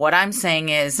 What I'm saying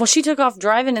is... Well, she took off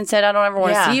driving and said, I don't ever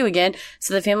want to see you again.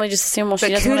 So the family just assumed,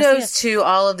 she doesn't want to see us. But kudos to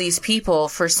all of these people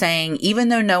for saying, even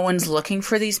though no one's looking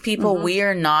for these people, we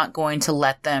are not going to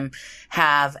let them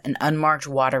have an unmarked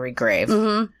watery grave.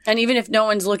 And even if no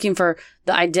one's looking for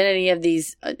the identity of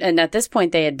these, and at this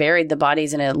point they had buried the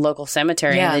bodies in a local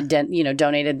cemetery and they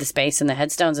donated the space and the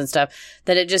headstones and stuff,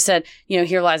 that it just said,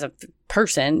 here lies a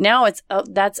person. Now it's,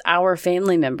 that's our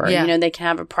family member. They can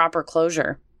have a proper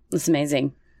closure. It's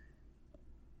amazing.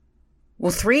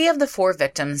 Well, 3 of the 4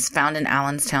 victims found in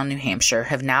Allenstown, New Hampshire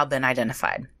have now been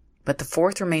identified, but the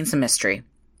 4th remains a mystery.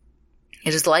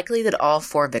 It is likely that all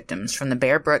 4 victims from the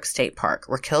Bear Brook State Park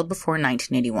were killed before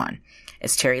 1981,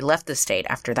 as Terry left the state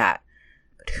after that.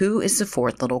 But who is the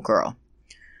 4th little girl?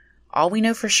 All we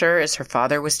know for sure is her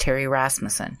father was Terry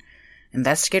Rasmussen.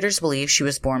 Investigators believe she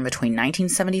was born between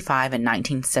 1975 and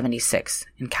 1976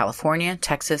 in California,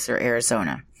 Texas, or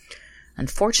Arizona.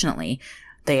 Unfortunately,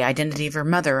 the identity of her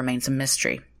mother remains a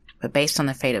mystery, but based on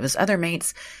the fate of his other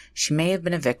mates, she may have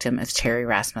been a victim of Terry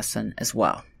Rasmussen as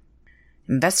well.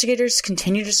 Investigators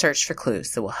continue to search for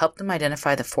clues that will help them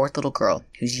identify the 4th little girl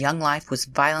whose young life was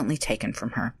violently taken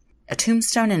from her. A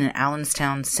tombstone in an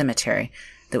Allenstown cemetery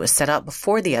that was set up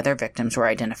before the other victims were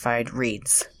identified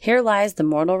reads, "Here lies the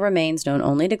mortal remains known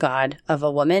only to God of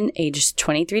a woman aged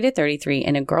 23 to 33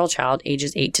 and a girl child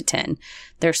ages 8 to 10.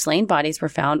 Their slain bodies were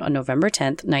found on November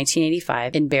 10th,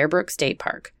 1985 in Bear Brook State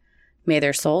Park. May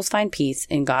their souls find peace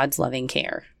in God's loving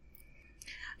care."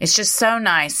 It's just so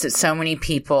nice that so many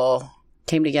people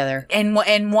came together and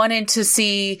wanted to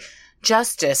see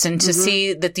justice and to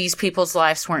see that these people's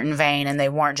lives weren't in vain and they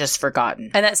weren't just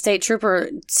forgotten. And that state trooper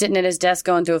sitting at his desk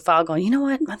going through a file going, you know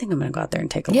what? I think I'm going to go out there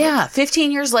and take a look. Yeah,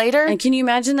 15 years later. And can you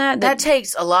imagine that? That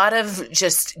takes a lot of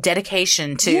just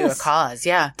dedication to a cause.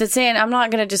 Yeah. That's saying, I'm not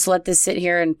going to just let this sit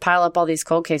here and pile up all these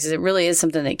cold cases. It really is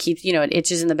something that keeps, it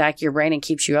itches in the back of your brain and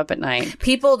keeps you up at night.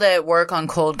 People that work on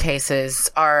cold cases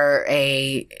are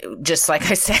just like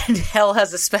I said, hell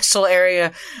has a special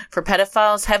area for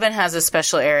pedophiles. Heaven has a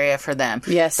special area for them.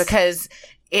 Yes. Because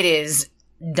it is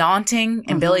daunting.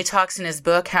 And Billy talks in his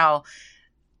book how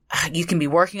you can be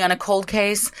working on a cold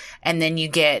case and then you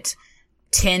get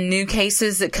 10 new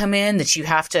cases that come in that you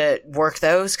have to work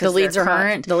those because the leads are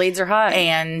current. The leads are hot.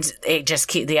 And it just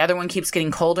the other one keeps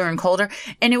getting colder and colder.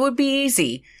 And it would be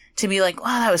easy to be like,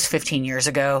 well, that was 15 years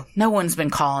ago. No one's been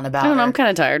calling about it. I'm kind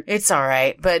of tired. It's all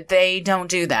right. But they don't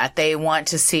do that. They want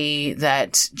to see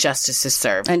that justice is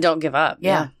served. And don't give up.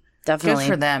 Yeah. Definitely.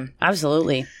 Good for them.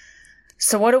 Absolutely.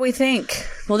 So what do we think?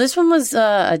 Well, this one was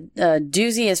a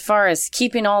doozy as far as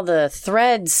keeping all the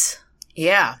threads.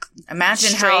 Yeah.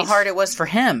 Imagine how hard it was for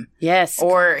him. Yes.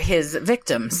 Or his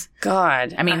victims.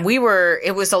 God. I mean,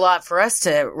 it was a lot for us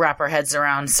to wrap our heads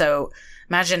around. So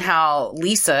Imagine how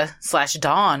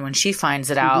Lisa/Dawn, when she finds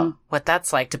it out, what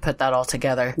that's like to put that all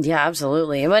together. Yeah,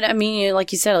 absolutely. But I mean,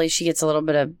 like you said, at least she gets a little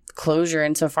bit of closure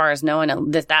insofar as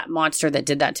knowing that monster that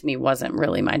did that to me wasn't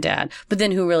really my dad. But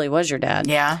then who really was your dad?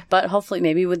 Yeah. But hopefully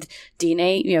maybe with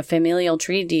DNA, familial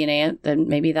tree DNA, then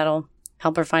maybe that'll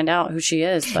help her find out who she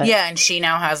is. But yeah, and she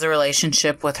now has a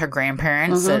relationship with her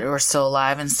grandparents that are still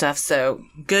alive and stuff. So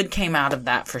good came out of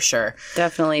that for sure.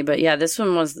 Definitely. But yeah, this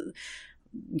one was,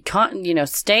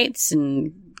 states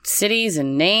and cities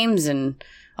and names and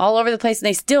all over the place. And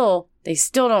they still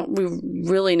don't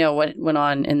really know what went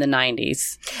on in the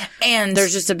 90s. And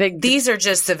there's just these are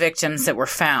just the victims that were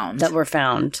found.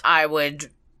 I would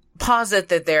posit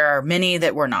that there are many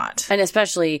that were not. And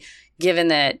especially given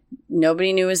that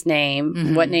nobody knew his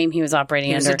name, what name he was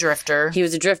operating under. He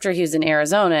was a drifter. He was in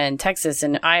Arizona and Texas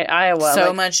and Iowa.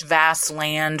 So much vast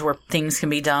land where things can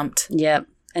be dumped. Yep.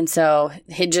 And so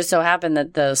it just so happened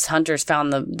that those hunters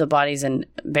found the bodies in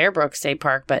Bear Brook State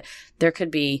Park, but there could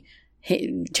be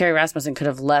Terry Rasmussen could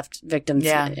have left victims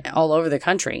all over the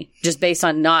country just based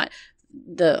on the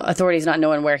authorities not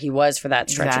knowing where he was for that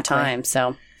stretch of time.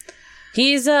 So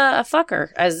he's a fucker,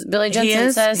 as Billy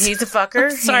Jensen says. He's a fucker.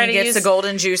 He gets the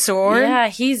Golden Juice Award. Yeah,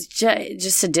 he's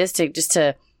just sadistic, just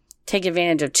to take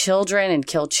advantage of children and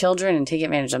kill children and take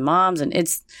advantage of moms. And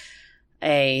it's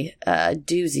a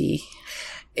doozy.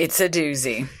 It's a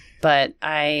doozy. But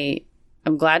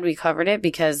I'm glad we covered it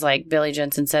because, like Billy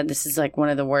Jensen said, this is like one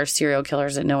of the worst serial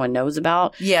killers that no one knows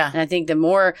about. Yeah. And I think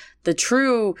the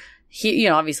true,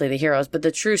 obviously the heroes, but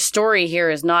the true story here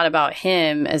is not about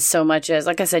him as so much as,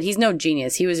 like I said, he's no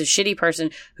genius. He was a shitty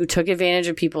person who took advantage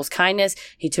of people's kindness.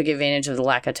 He took advantage of the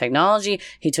lack of technology.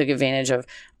 He took advantage of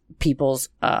people's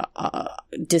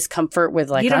discomfort with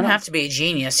you don't have to be a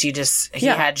genius. He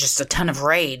had just a ton of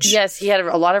rage. Yes, he had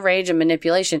a lot of rage and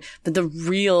manipulation. But the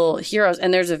real heroes,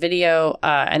 and there's a video,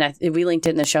 and we linked it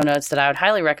in the show notes that I would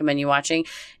highly recommend you watching,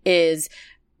 is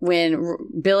when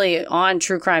Billy on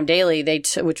True Crime Daily,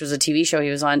 which was a TV show he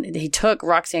was on, he took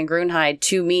Roxanne Grunheide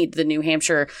to meet the New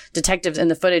Hampshire detectives, and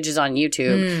the footage is on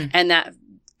YouTube. And that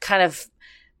kind of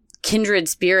kindred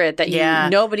spirit that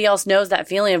nobody else knows, that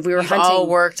feeling of You've all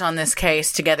worked on this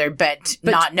case together, but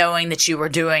not knowing that you were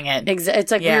doing it.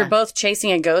 It's like we were both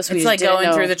chasing a ghost. It's like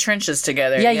going through the trenches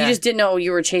together. Yeah, you just didn't know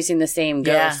you were chasing the same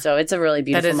ghost. Yeah. So it's a really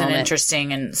beautiful moment. That is an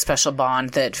interesting and special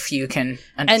bond that few can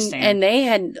understand. And they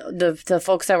had, the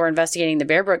folks that were investigating the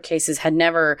Bear Brook cases had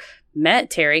never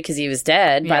met Terry because he was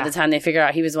dead by the time they figured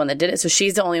out he was the one that did it. So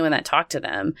she's the only one that talked to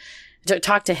him.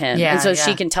 Yeah, and so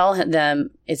she can tell them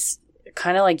it's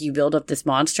kind of like you build up this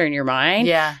monster in your mind.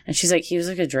 Yeah. And she's like, he was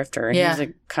like a drifter. Yeah. He was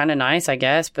like kind of nice, I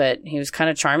guess, but he was kind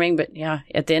of charming. But yeah,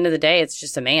 at the end of the day, it's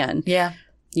just a man. Yeah.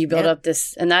 You build up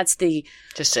this, and that's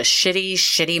just a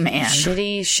shitty man.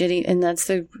 Shitty. And that's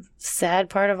the sad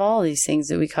part of all these things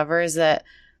that we cover, is that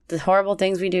the horrible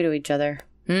things we do to each other.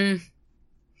 Well,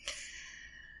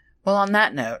 on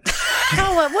that note.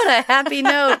 What a happy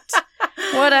note.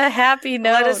 What a happy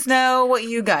note. Let us know what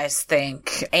you guys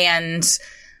think. And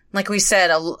like we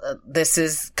said, this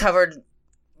is covered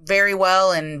very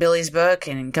well in Billy's book,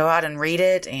 and go out and read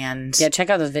it. And check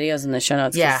out those videos in the show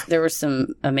notes. Yeah, there were some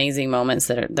amazing moments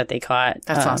that they caught.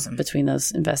 That's awesome between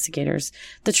those investigators,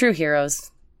 the true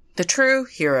heroes. The true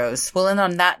heroes. We'll end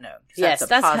on that note. Yes,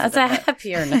 that's a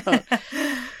happier note.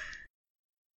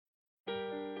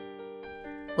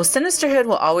 Well, Sinisterhood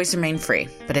will always remain free,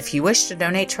 but if you wish to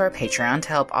donate to our Patreon to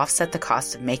help offset the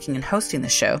cost of making and hosting the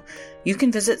show, you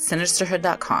can visit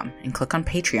Sinisterhood.com and click on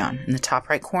Patreon in the top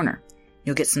right corner.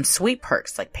 You'll get some sweet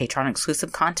perks like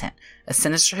Patreon-exclusive content, a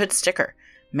Sinisterhood sticker,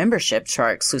 membership to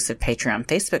our exclusive Patreon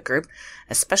Facebook group,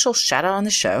 a special shout-out on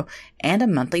the show, and a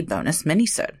monthly bonus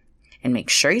minisode. And make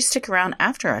sure you stick around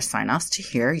after our sign-offs to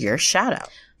hear your shout-out.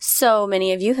 So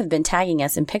many of you have been tagging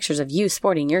us in pictures of you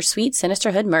sporting your sweet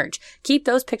Sinisterhood merch. Keep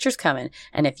those pictures coming.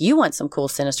 And if you want some cool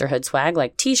Sinisterhood swag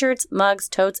like t-shirts, mugs,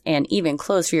 totes, and even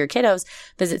clothes for your kiddos,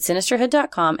 visit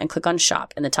Sinisterhood.com and click on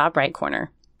Shop in the top right corner.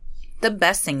 The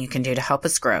best thing you can do to help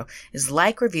us grow is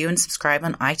like, review, and subscribe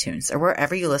on iTunes or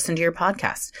wherever you listen to your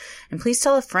podcasts. And please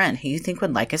tell a friend who you think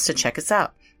would like us to check us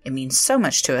out. It means so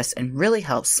much to us and really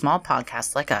helps small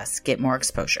podcasts like us get more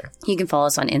exposure. You can follow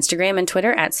us on Instagram and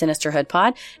Twitter at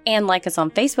SinisterhoodPod, and like us on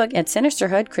Facebook at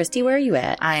Sinisterhood. Christy, where are you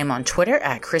at? I am on Twitter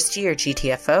at Christy or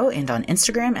GTFO, and on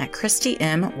Instagram at Christy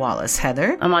M. Wallace.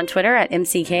 Heather? I'm on Twitter at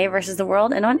MCK versus the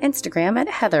world, and on Instagram at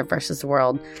Heather versus the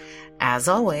world. As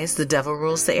always, the devil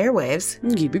rules the airwaves.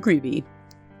 Keep it creepy.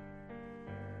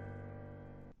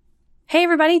 Hey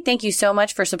everybody, thank you so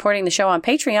much for supporting the show on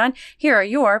Patreon. Here are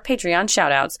your Patreon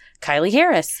shoutouts. Kylie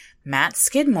Harris, Matt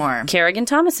Skidmore, Kerrigan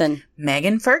Thomason,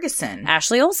 Megan Ferguson,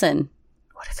 Ashley Olson,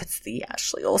 What if it's the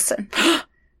Ashley Olsen?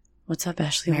 What's up,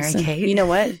 Ashley Mary Olsen? Kate? You know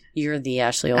what? You're the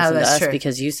Ashley Olsen to that's us true.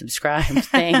 because you subscribe.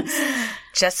 Thanks.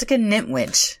 Jessica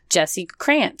Nitwich. Jesse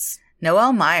Krantz.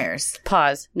 Noelle Myers.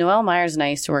 Pause. Noelle Myers and I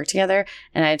used to work together,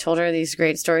 and I told her these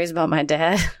great stories about my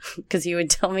dad because he would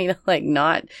tell me to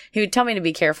he would tell me to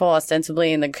be careful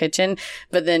ostensibly in the kitchen,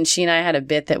 but then she and I had a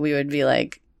bit that we would be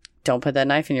like, don't put that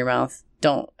knife in your mouth.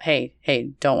 Don't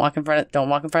walk in front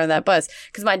of that bus.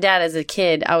 Because my dad, as a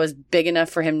kid, I was big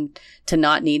enough for him to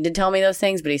not need to tell me those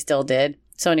things, but he still did.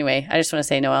 So anyway, I just want to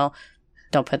say, Noelle,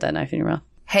 don't put that knife in your mouth.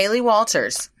 Haley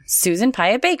Walters. Susan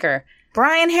Pyatt Baker.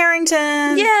 Brian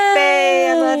Harrington. Yay! Faye,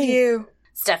 I love you.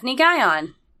 Stephanie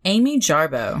Guyon. Amy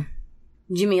Jarbo.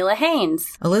 Jamila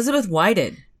Haynes. Elizabeth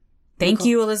Whited. Thank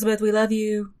you, Elizabeth. We love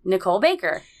you. Nicole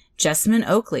Baker. Jessamine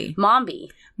Oakley. Mombi.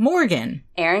 Morgan.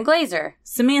 Aaron Glazer.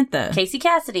 Samantha. Casey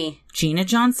Cassidy. Gina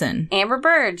Johnson. Amber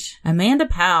Burge. Amanda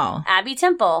Powell. Abby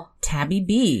Temple. Tabby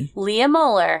B. Leah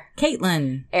Moeller.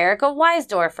 Caitlin. Erica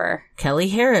Weisdorfer. Kelly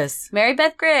Harris. Mary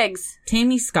Beth Griggs.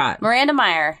 Tammy Scott. Miranda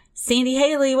Meyer. Sandy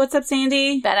Haley. What's up,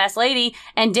 Sandy? Badass Lady.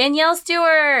 And Danielle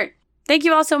Stewart. Thank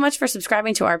you all so much for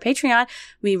subscribing to our Patreon.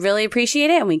 We really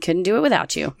appreciate it, and we couldn't do it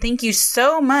without you. Thank you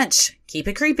so much. Keep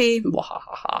it creepy.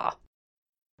 Wahaha.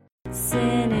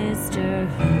 Sinister.